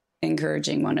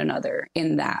encouraging one another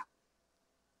in that.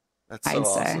 That's so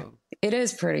awesome. It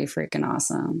is pretty freaking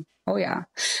awesome. Oh yeah.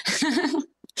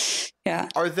 Yeah.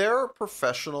 Are there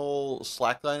professional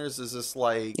slackliners? Is this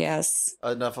like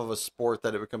enough of a sport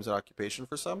that it becomes an occupation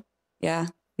for some? Yeah.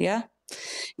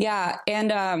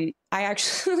 And I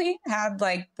actually had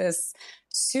like this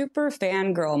super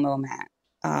fangirl moment.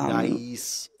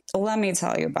 Nice. Let me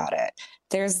tell you about it.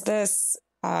 There's this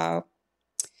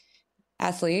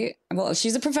athlete. Well,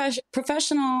 she's a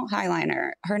professional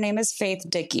highliner. Her name is Faith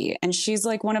Dickey, and she's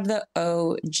like one of the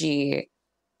OG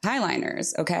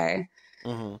highliners. Okay.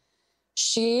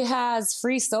 She has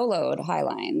free soloed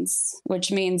highlines,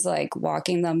 which means like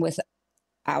walking them without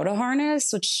a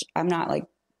harness, which I'm not like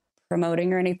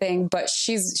promoting or anything, but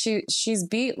she's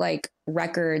beat like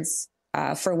records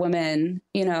for women,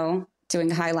 you know, doing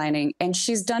highlining, and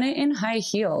she's done it in high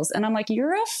heels. And I'm like,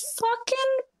 you're a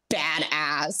fucking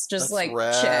badass. Just that's like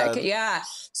rad. Check. Yeah.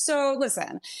 So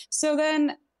listen, so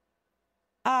then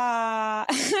I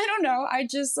don't know. I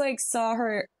just like saw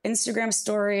her Instagram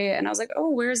story and I was like, oh,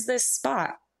 where's this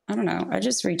spot? I don't know. I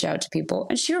just reach out to people,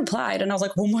 and she replied, and I was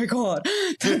like, oh my God,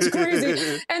 that's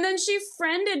crazy. And then she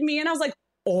friended me, and I was like,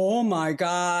 oh my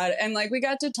God. And like, we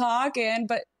got to talking,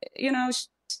 but you know,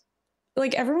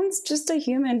 like everyone's just a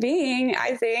human being,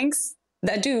 I think,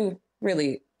 that do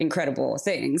really incredible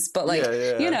things, but like,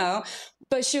 you know,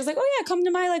 but she was like, oh yeah, come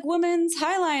to my like women's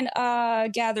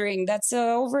highline gathering. That's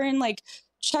over in like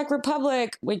Czech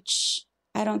Republic, which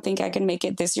I don't think I can make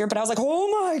it this year, but I was like,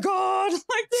 oh my God,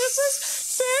 like this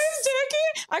is Faith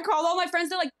Dickey. I called all my friends.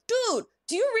 They're like, dude,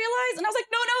 do you realize? And I was like,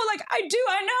 no, like I do.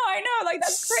 I know. Like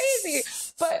that's crazy.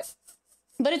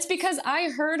 But it's because I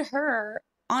heard her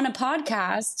on a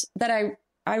podcast that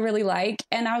I really like.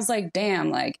 And I was like, damn,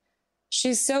 like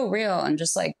she's so real and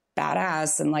just like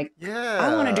badass. And like,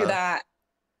 I want to do that.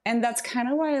 And that's kind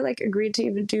of why I like agreed to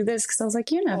even do this. Cause I was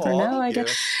like, you never know. I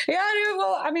guess. Yeah, dude,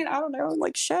 well, I mean, I don't know. I'm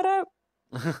like, shut up.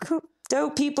 Cool.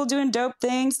 Dope people doing dope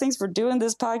things. Thanks for doing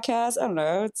this podcast. I don't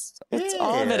know. It's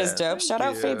all of it is dope. Shout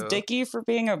out Faith Dickey for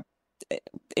being a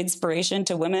inspiration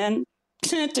to women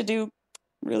to do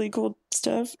really cool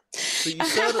stuff. So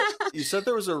you said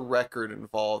there was a record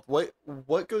involved.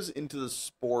 What goes into the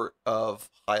sport of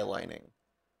highlining?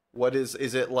 What is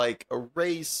it like a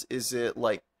race? Is it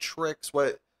like tricks?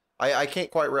 What I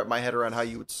can't quite wrap my head around how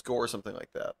you would score something like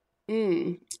that.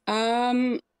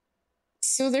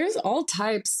 So there's all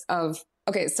types of,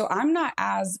 okay, so I'm not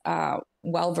as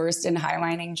well-versed in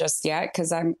highlining just yet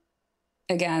because I'm,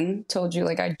 again, told you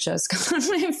like I just got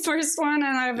my first one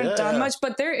and I haven't done much,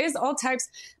 but there is all types.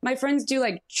 My friends do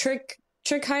like trick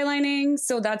highlining.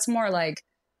 So that's more like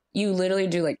you literally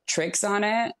do like tricks on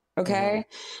it. Okay.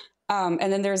 And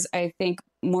then there's, I think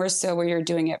more so where you're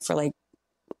doing it for like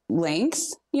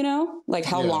length, you know, like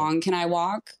how long can I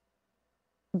walk?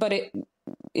 But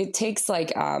it takes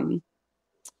like,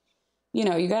 you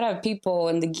know, you got to have people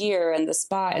and the gear and the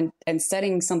spot and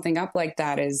setting something up like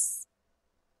that is,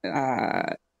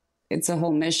 it's a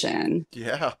whole mission.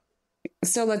 Yeah.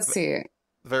 So let's see.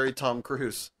 Very Tom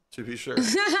Cruise, to be sure.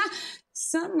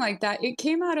 Something like that. It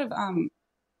came out of,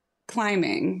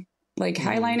 climbing, like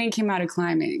highlining came out of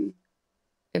climbing,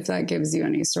 if that gives you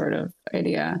any sort of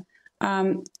idea.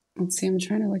 Let's see. I'm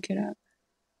trying to look it up.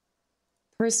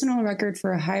 Personal record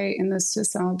for height in the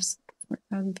Swiss Alps.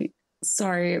 4,000 feet.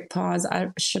 Sorry, pause. I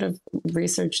should have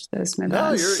researched this. My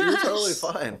bad. No, you're totally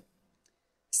fine.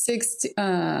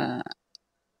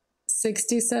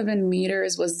 67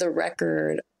 meters was the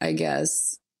record, I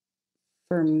guess,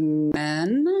 for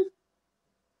men.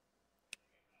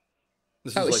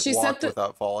 This is like she walk said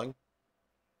without falling.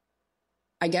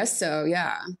 I guess so,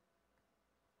 yeah.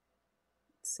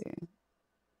 Let's see.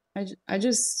 I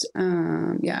just,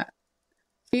 yeah.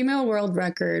 Female world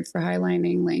record for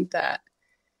highlining length at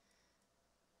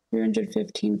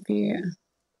 315 feet,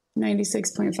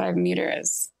 96.5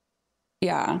 meters.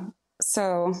 Yeah.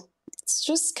 So it's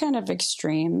just kind of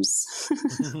extremes.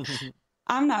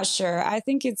 I'm not sure. I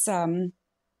think it's, I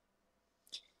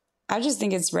just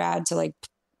think it's rad to like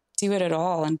do it at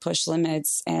all and push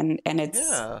limits. And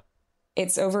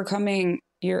it's overcoming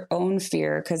your own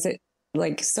fear. Cause it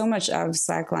like so much of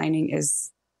slacklining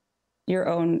is your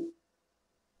own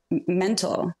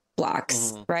mental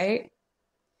blocks, right?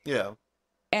 Yeah.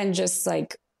 And just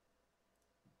like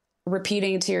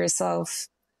repeating to yourself,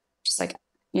 just like,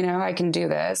 you know, I can do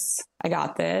this. I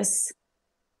got this.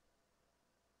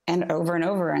 And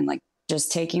over and like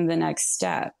just taking the next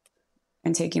step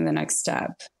and taking the next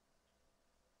step,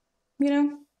 you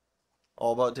know?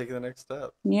 All about taking the next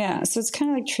step. Yeah. So it's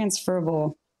kind of like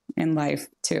transferable in life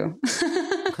too.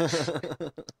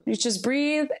 You just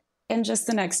breathe and just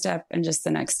the next step and just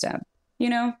the next step, you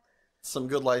know? Some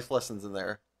good life lessons in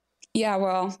there. Yeah,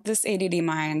 well, this ADD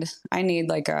mind, I need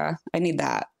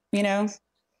that, you know?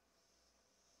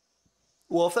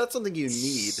 Well, if that's something you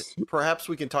need, perhaps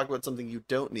we can talk about something you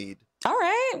don't need. All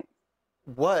right.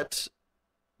 What,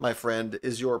 my friend,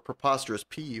 is your preposterous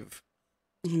peeve?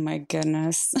 Oh my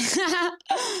goodness.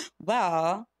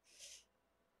 Well,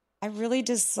 I really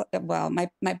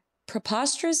my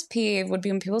preposterous peeve would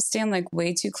be when people stand like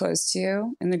way too close to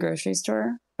you in the grocery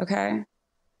store. Okay.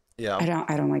 Yeah. I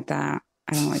don't like that.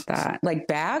 I don't like that. Like,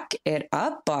 back it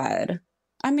up, bud.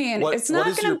 I mean, it's not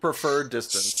What is your preferred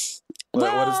distance?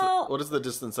 What is the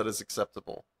distance that is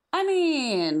acceptable? I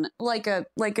mean, like a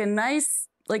nice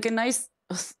 3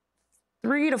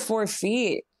 to 4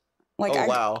 feet. Like,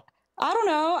 wow. I don't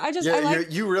know.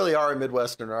 You really are a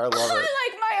Midwesterner. I love it.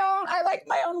 I like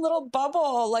my own little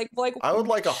bubble. Like I would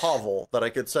like a hovel that I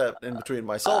could set in between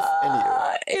myself and you.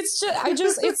 It's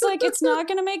like it's not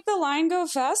going to make the line go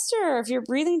faster if you're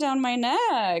breathing down my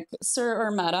neck, sir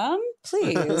or madam.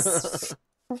 Please.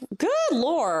 Good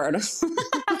Lord.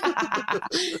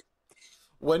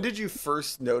 When did you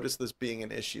first notice this being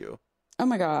an issue? Oh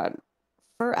my God.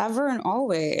 Forever and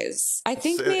always. I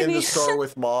think maybe in the store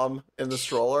with mom in the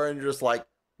stroller and you're just like,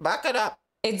 back it up.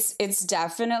 It's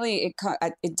definitely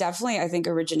I think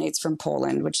originates from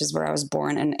Poland, which is where I was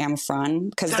born and am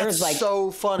from, because there's like so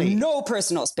funny, no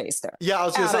personal space there. Yeah, I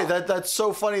was gonna say that's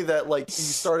so funny that like you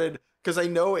started, because I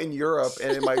know in Europe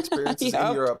and in my experiences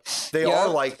in Europe they are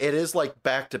like, it is like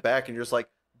back to back and you're just like,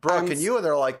 bro, can you? And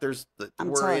they're like,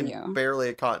 we're in barely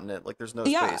a continent, like there's no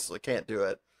space, I can't do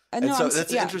it. And no, so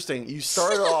that's interesting. You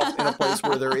started off in a place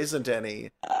where there isn't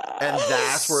any, and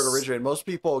that's where it originated. Most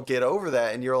people get over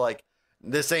that, and you're like,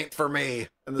 this ain't for me.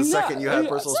 And the second you have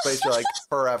personal space, you're like,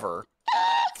 forever.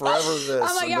 Forever this.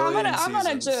 I'm like, yeah,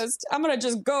 I'm gonna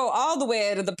just go all the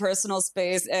way to the personal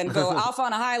space and go off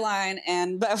on a high line,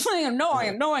 and but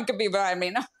no one can be behind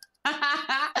me. No.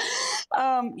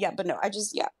 Yeah, but no,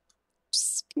 just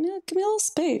give me a little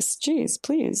space. Jeez,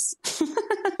 please. Do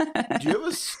you have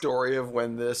a story of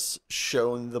when this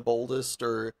shone the boldest,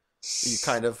 or you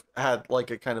kind of had like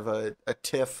a kind of a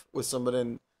tiff with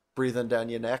somebody breathing down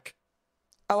your neck?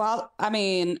 Oh,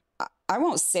 I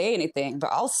won't say anything, but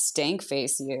I'll stank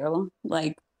face you.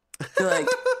 Like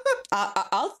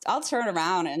I'll turn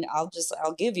around and I'll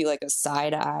give you like a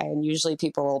side eye, and usually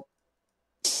people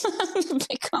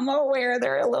become aware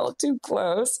they're a little too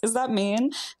close. Is that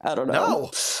mean? I don't know.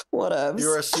 No. Whatever.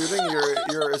 You're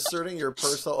asserting your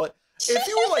personal, like,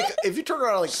 if you turn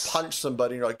around and like punch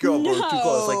somebody and you're like, go, bro, too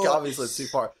close, like obviously it's too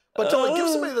far. But to like give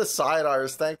somebody the side eye or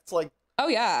stank, it's like, oh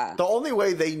yeah. The only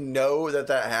way they know that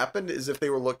happened is if they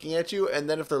were looking at you, and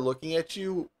then if they're looking at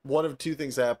you, one of two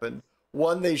things happened.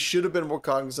 One, they should have been more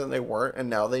cognizant they weren't, and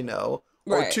now they know.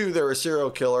 Or two, they're a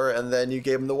serial killer, and then you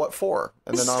gave them the what for,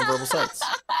 and the nonverbal sense.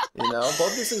 You know,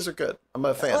 both these things are good. I'm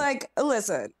a fan. Like,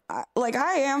 listen, I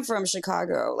am from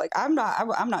Chicago. Like, I'm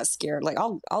not scared. Like,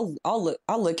 I'll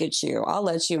look at you. I'll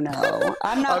let you know.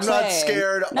 I'm not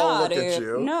scared. No, I'll look dude. at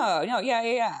you. No,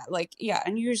 yeah. Like, yeah,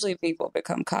 and usually people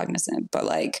become cognizant, but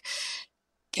like,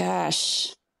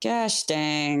 gosh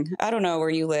dang. I don't know where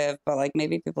you live, but like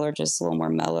maybe people are just a little more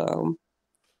mellow.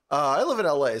 I live in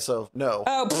LA, so no.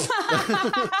 Oh,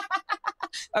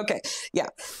 okay, yeah.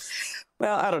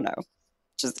 Well, I don't know.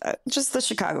 Just the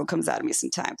Chicago comes out of me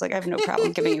sometimes. Like I have no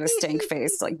problem giving you a stank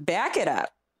face. Like back it up.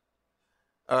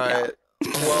 All right.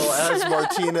 Yeah. Well, as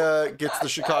Martyna gets the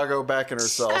Chicago back in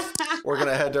herself, we're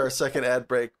gonna head to our second ad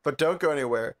break. But don't go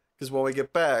anywhere, because when we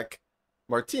get back,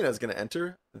 Martyna is gonna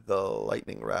enter the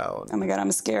lightning round. Oh my god,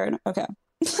 I'm scared. Okay.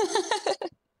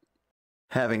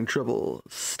 Having trouble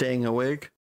staying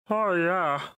awake? Oh,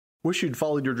 yeah. Wish you'd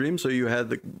followed your dream so you had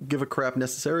the give a crap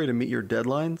necessary to meet your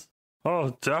deadlines?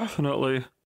 Oh, definitely.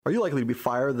 Are you likely to be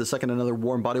fired the second another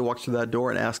warm body walks through that door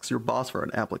and asks your boss for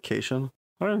an application?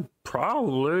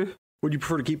 Probably. Would you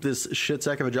prefer to keep this shit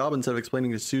sack of a job instead of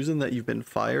explaining to Susan that you've been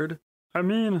fired? I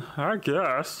mean, I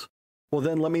guess. Well,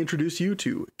 then let me introduce you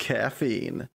to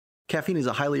caffeine. Caffeine is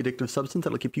a highly addictive substance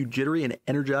that'll keep you jittery and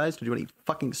energized to do any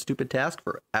fucking stupid task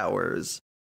for hours.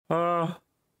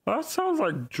 That sounds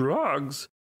like drugs.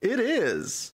 It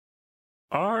is.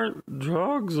 Aren't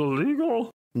drugs illegal?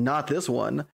 Not this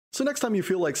one. So next time you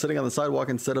feel like sitting on the sidewalk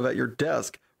instead of at your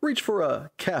desk, reach for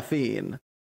a caffeine.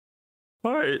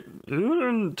 Wait, you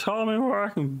didn't tell me where I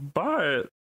can buy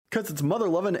it. 'Cause it's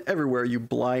mother-loving everywhere, you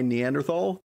blind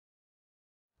Neanderthal.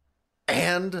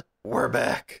 And we're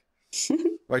back.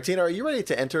 Martyna, are you ready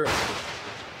to enter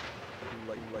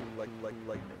lightning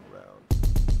round?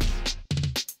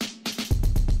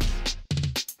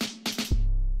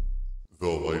 The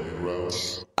lightning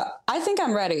round. I think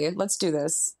I'm ready. Let's do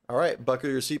this. All right, buckle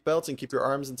your seatbelts and keep your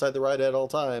arms inside the ride at all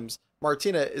times.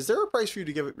 Martyna, is there a price for you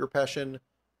to give up your passion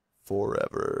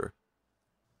forever?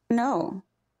 No.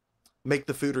 Make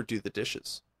the food or do the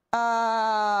dishes?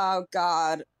 Oh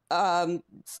God.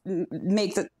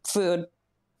 Make the food.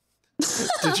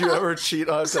 Did you ever cheat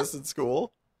on a test in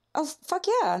school? Oh fuck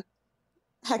yeah.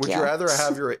 Heck Would yeah. you rather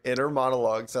have your inner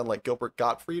monologue sound like Gilbert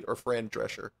Gottfried or Fran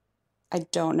Drescher? I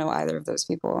don't know either of those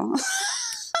people.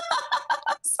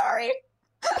 Sorry.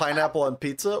 Pineapple on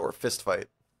pizza or fist fight?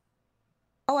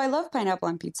 Oh, I love pineapple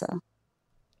on pizza.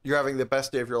 You're having the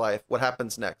best day of your life. What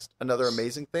happens next? Another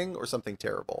amazing thing or something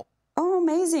terrible? Oh,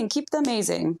 amazing. Keep the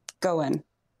amazing going.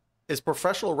 Is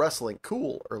professional wrestling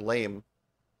cool or lame?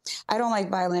 I don't like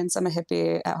violence. I'm a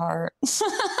hippie at heart.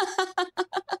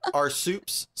 Are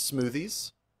soups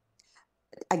smoothies?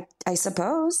 I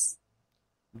suppose.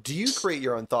 Do you create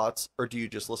your own thoughts or do you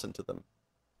just listen to them?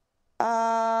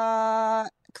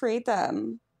 Create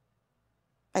them.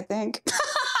 I think.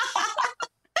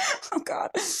 Oh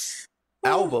God.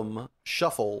 Album,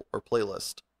 shuffle, or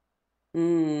playlist?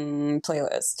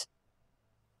 Playlist.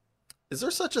 Is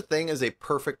there such a thing as a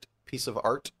perfect piece of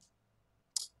art?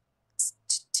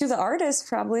 To the artist,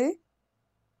 probably.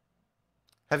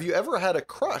 Have you ever had a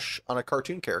crush on a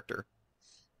cartoon character?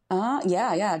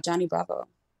 Yeah, Johnny Bravo.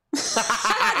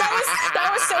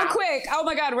 that was so quick. Oh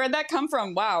my God, where'd that come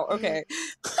from? Wow, okay.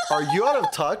 Are you out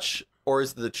of touch or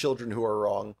is it the children who are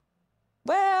wrong?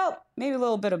 Well, maybe a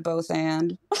little bit of both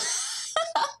and.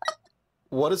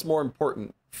 What is more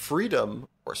important, freedom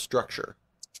or structure?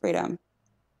 Freedom.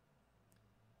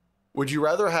 Would you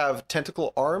rather have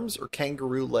tentacle arms or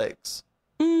kangaroo legs?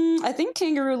 I think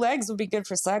kangaroo legs would be good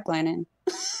for slacklining.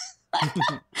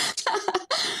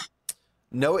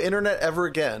 No internet ever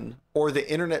again, or the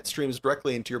internet streams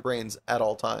directly into your brains at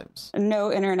all times.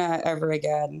 No internet ever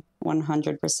again.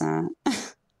 100%.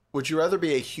 Would you rather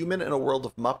be a human in a world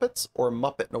of Muppets or a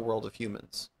Muppet in a world of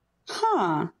humans?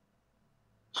 Huh.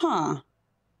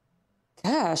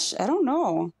 Gosh, I don't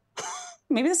know.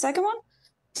 Maybe the second one?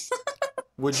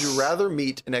 Would you rather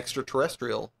meet an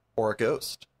extraterrestrial or a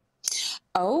ghost?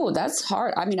 Oh, that's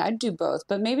hard. I mean, I'd do both,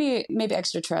 but maybe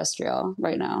extraterrestrial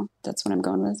right now. That's what I'm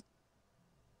going with.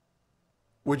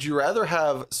 Would you rather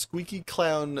have squeaky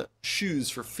clown shoes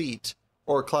for feet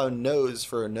or a clown nose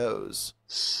for a nose?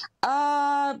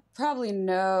 Probably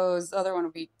nose. The other one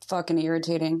would be fucking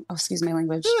irritating. Oh, excuse my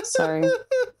language. Sorry.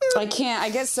 I can't. I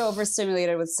get so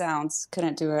overstimulated with sounds.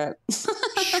 Couldn't do it.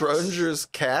 Schrodinger's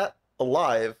cat,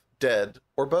 alive, dead,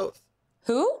 or both?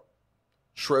 Who?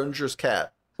 Schrodinger's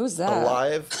cat. Who's that?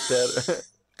 Alive, dead.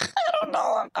 I don't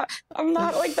know. I'm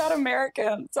not like that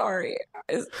American. Sorry.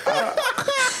 I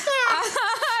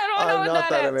don't know I'm what not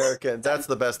that is. American. That's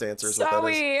the best answer. Is what that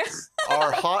Sorry. is.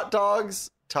 Are hot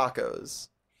dogs tacos?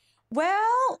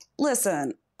 Well,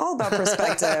 listen. All about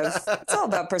perspective. It's all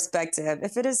about perspective.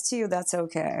 If it is to you, that's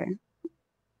okay.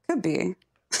 Could be.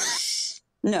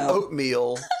 No.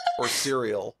 Oatmeal or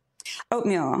cereal?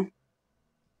 Oatmeal.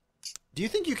 Do you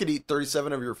think you could eat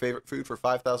 37 of your favorite food for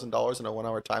 $5,000 in a 1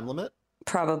 hour time limit?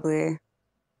 Probably.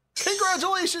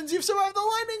 Congratulations, you've survived the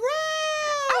lightning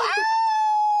round!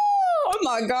 Oh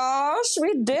my gosh,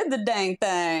 we did the dang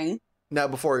thing. Now,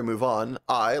 before we move on,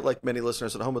 I, like many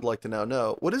listeners at home, would like to now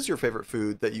know, what is your favorite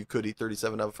food that you could eat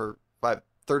 37 of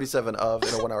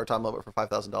in a 1 hour time limit for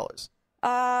 $5,000?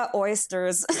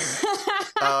 Oysters.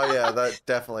 Oh yeah, that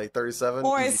definitely 37.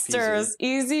 Oysters,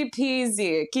 easy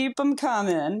peasy. Keep them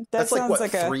coming. That That's like sounds what,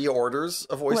 like 3 orders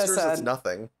of oysters? Listen, That's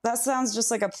nothing. That sounds just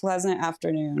like a pleasant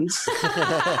afternoon.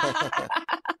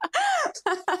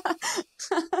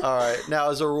 All right. Now,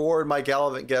 as a reward, my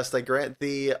gallivant guest, I grant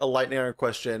thee a lightning round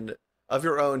question of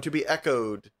your own to be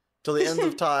echoed till the end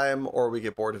of time, or we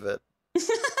get bored of it.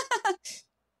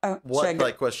 What might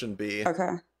that question be? Okay.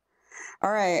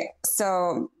 All right.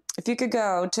 So, if you could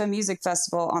go to a music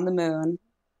festival on the moon,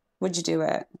 would you do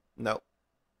it? No.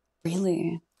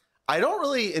 Really? I don't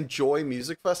really enjoy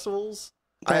music festivals.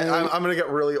 Right. I'm going to get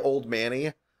really old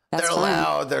manny. That's They're fine.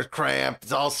 loud, they're cramped,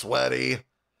 it's all sweaty.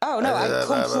 Oh, no, I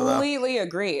completely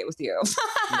agree with you.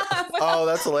 Oh,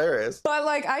 that's hilarious. But,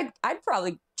 like, I'd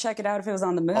probably check it out if it was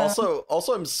on the moon.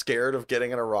 Also, I'm scared of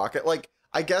getting in a rocket. Like,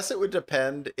 I guess it would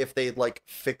depend if they like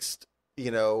fixed,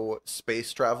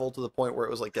 space travel to the point where it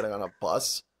was like getting on a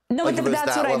bus. No, like, but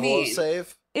that's what I mean.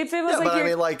 Safe. If it was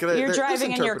you're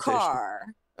driving in your interpretation. car.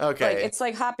 Okay. Like, it's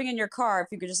like hopping in your car. If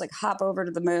you could just like hop over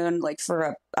to the moon, like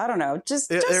for I don't know,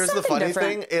 just Here's the funny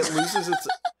different. thing. It loses its...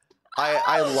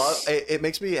 I love it.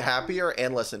 Makes me happier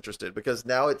and less interested because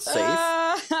now it's safe.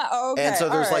 Okay. And so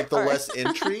there's all right, like the less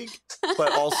intrigue,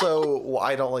 but also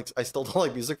I still don't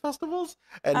like music festivals.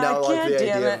 And now I like the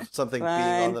idea of something being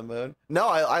on the moon. No,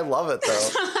 I love it though.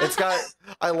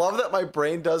 I love that my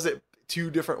brain does it 2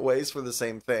 different ways for the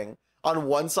same thing. On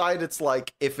one side, it's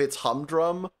like, if it's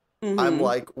humdrum, I'm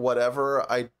like, whatever,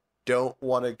 I don't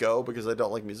want to go because I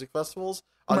don't like music festivals.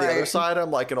 On the other side,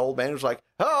 I'm like an old man who's like,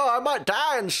 oh, I might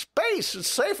die in space. It's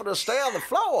safer to stay on the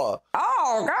floor.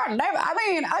 Oh, God damn it. I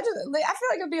mean, I feel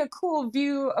like it'd be a cool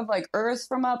view of like Earth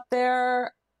from up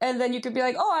there. And then you could be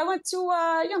like, oh, I went to,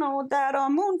 that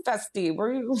moon festy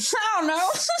where you, I don't know.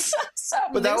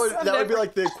 But that would be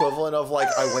like the equivalent of like,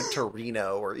 I went to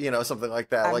Reno or, something like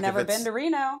that. I've never been to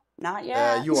Reno. Not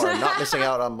yet. You are not missing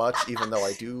out on much, even though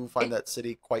I do find that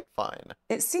city quite fine.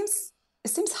 It seems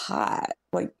hot.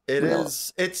 Like it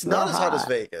is. It's not as hot as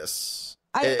Vegas.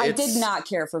 I did not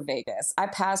care for Vegas. I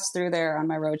passed through there on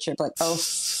my road trip. Like, oh,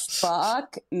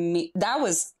 fuck me.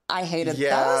 I hated that.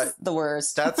 That was the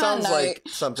worst. That sounds like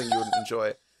something you wouldn't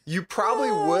enjoy. You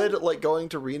probably would like going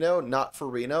to Reno, not for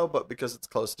Reno, but because it's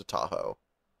close to Tahoe.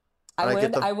 I would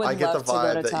love the vibe to go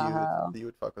to that Tahoe. you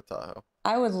would fuck with Tahoe.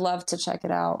 I would love to check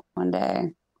it out one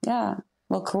day. Yeah.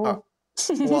 Well, cool.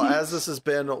 Well, as this has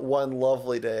been one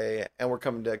lovely day and we're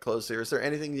coming to a close here, is there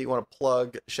anything that you want to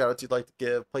plug, shout outs you'd like to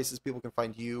give, places people can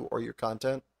find you or your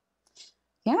content?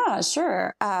 Yeah,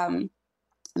 sure.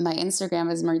 My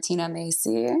Instagram is Martyna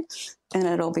Macie, and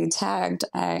it'll be tagged,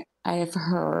 I have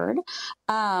heard.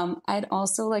 I'd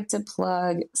also like to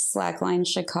plug Slackline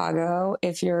Chicago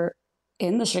if you're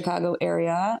in the Chicago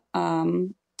area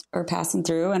or passing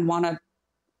through and want to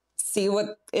see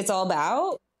what it's all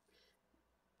about.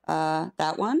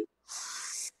 That one.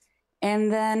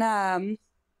 And then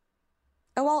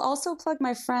Oh, I'll also plug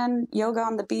my friend Yoga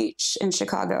on the Beach in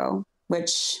Chicago,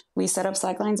 which we set up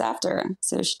cyclines after.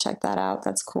 So you should check that out.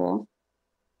 That's cool.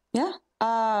 Yeah.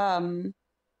 Yeah.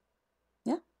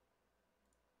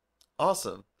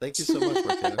 Awesome. Thank you so much,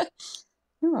 Martina.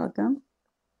 You're welcome.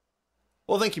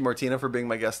 Well, thank you, Martina, for being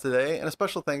my guest today. And a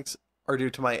special thanks are due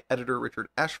to my editor, Richard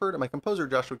Ashford, and my composer,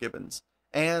 Joshua Gibbons.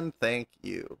 And thank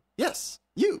you. Yes,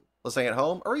 you, listening at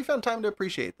home, or you found time to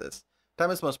appreciate this. Time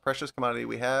is the most precious commodity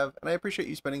we have, and I appreciate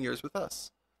you spending yours with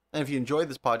us. And if you enjoyed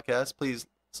this podcast, please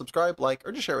subscribe, like,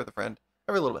 or just share with a friend.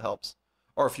 Every little bit helps.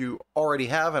 Or if you already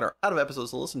have and are out of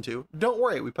episodes to listen to, don't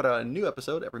worry. We put out a new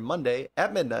episode every Monday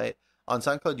at midnight on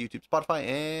SoundCloud, YouTube, Spotify,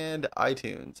 and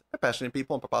iTunes at Passionate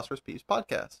People and Preposterous Peeves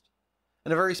Podcast.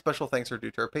 And a very special thanks are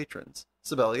due to our patrons,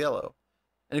 Sibel Yellow.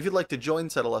 And if you'd like to join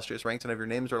said illustrious ranks and have your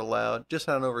names read aloud, just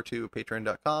head on over to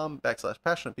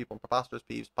patreon.com/Passionate People and Preposterous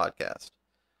Peeves Podcast.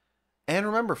 And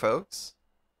remember, folks,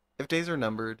 if days are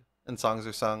numbered and songs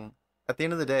are sung, at the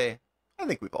end of the day, I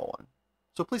think we've all won.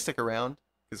 So please stick around,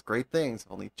 because great things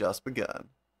have only just begun.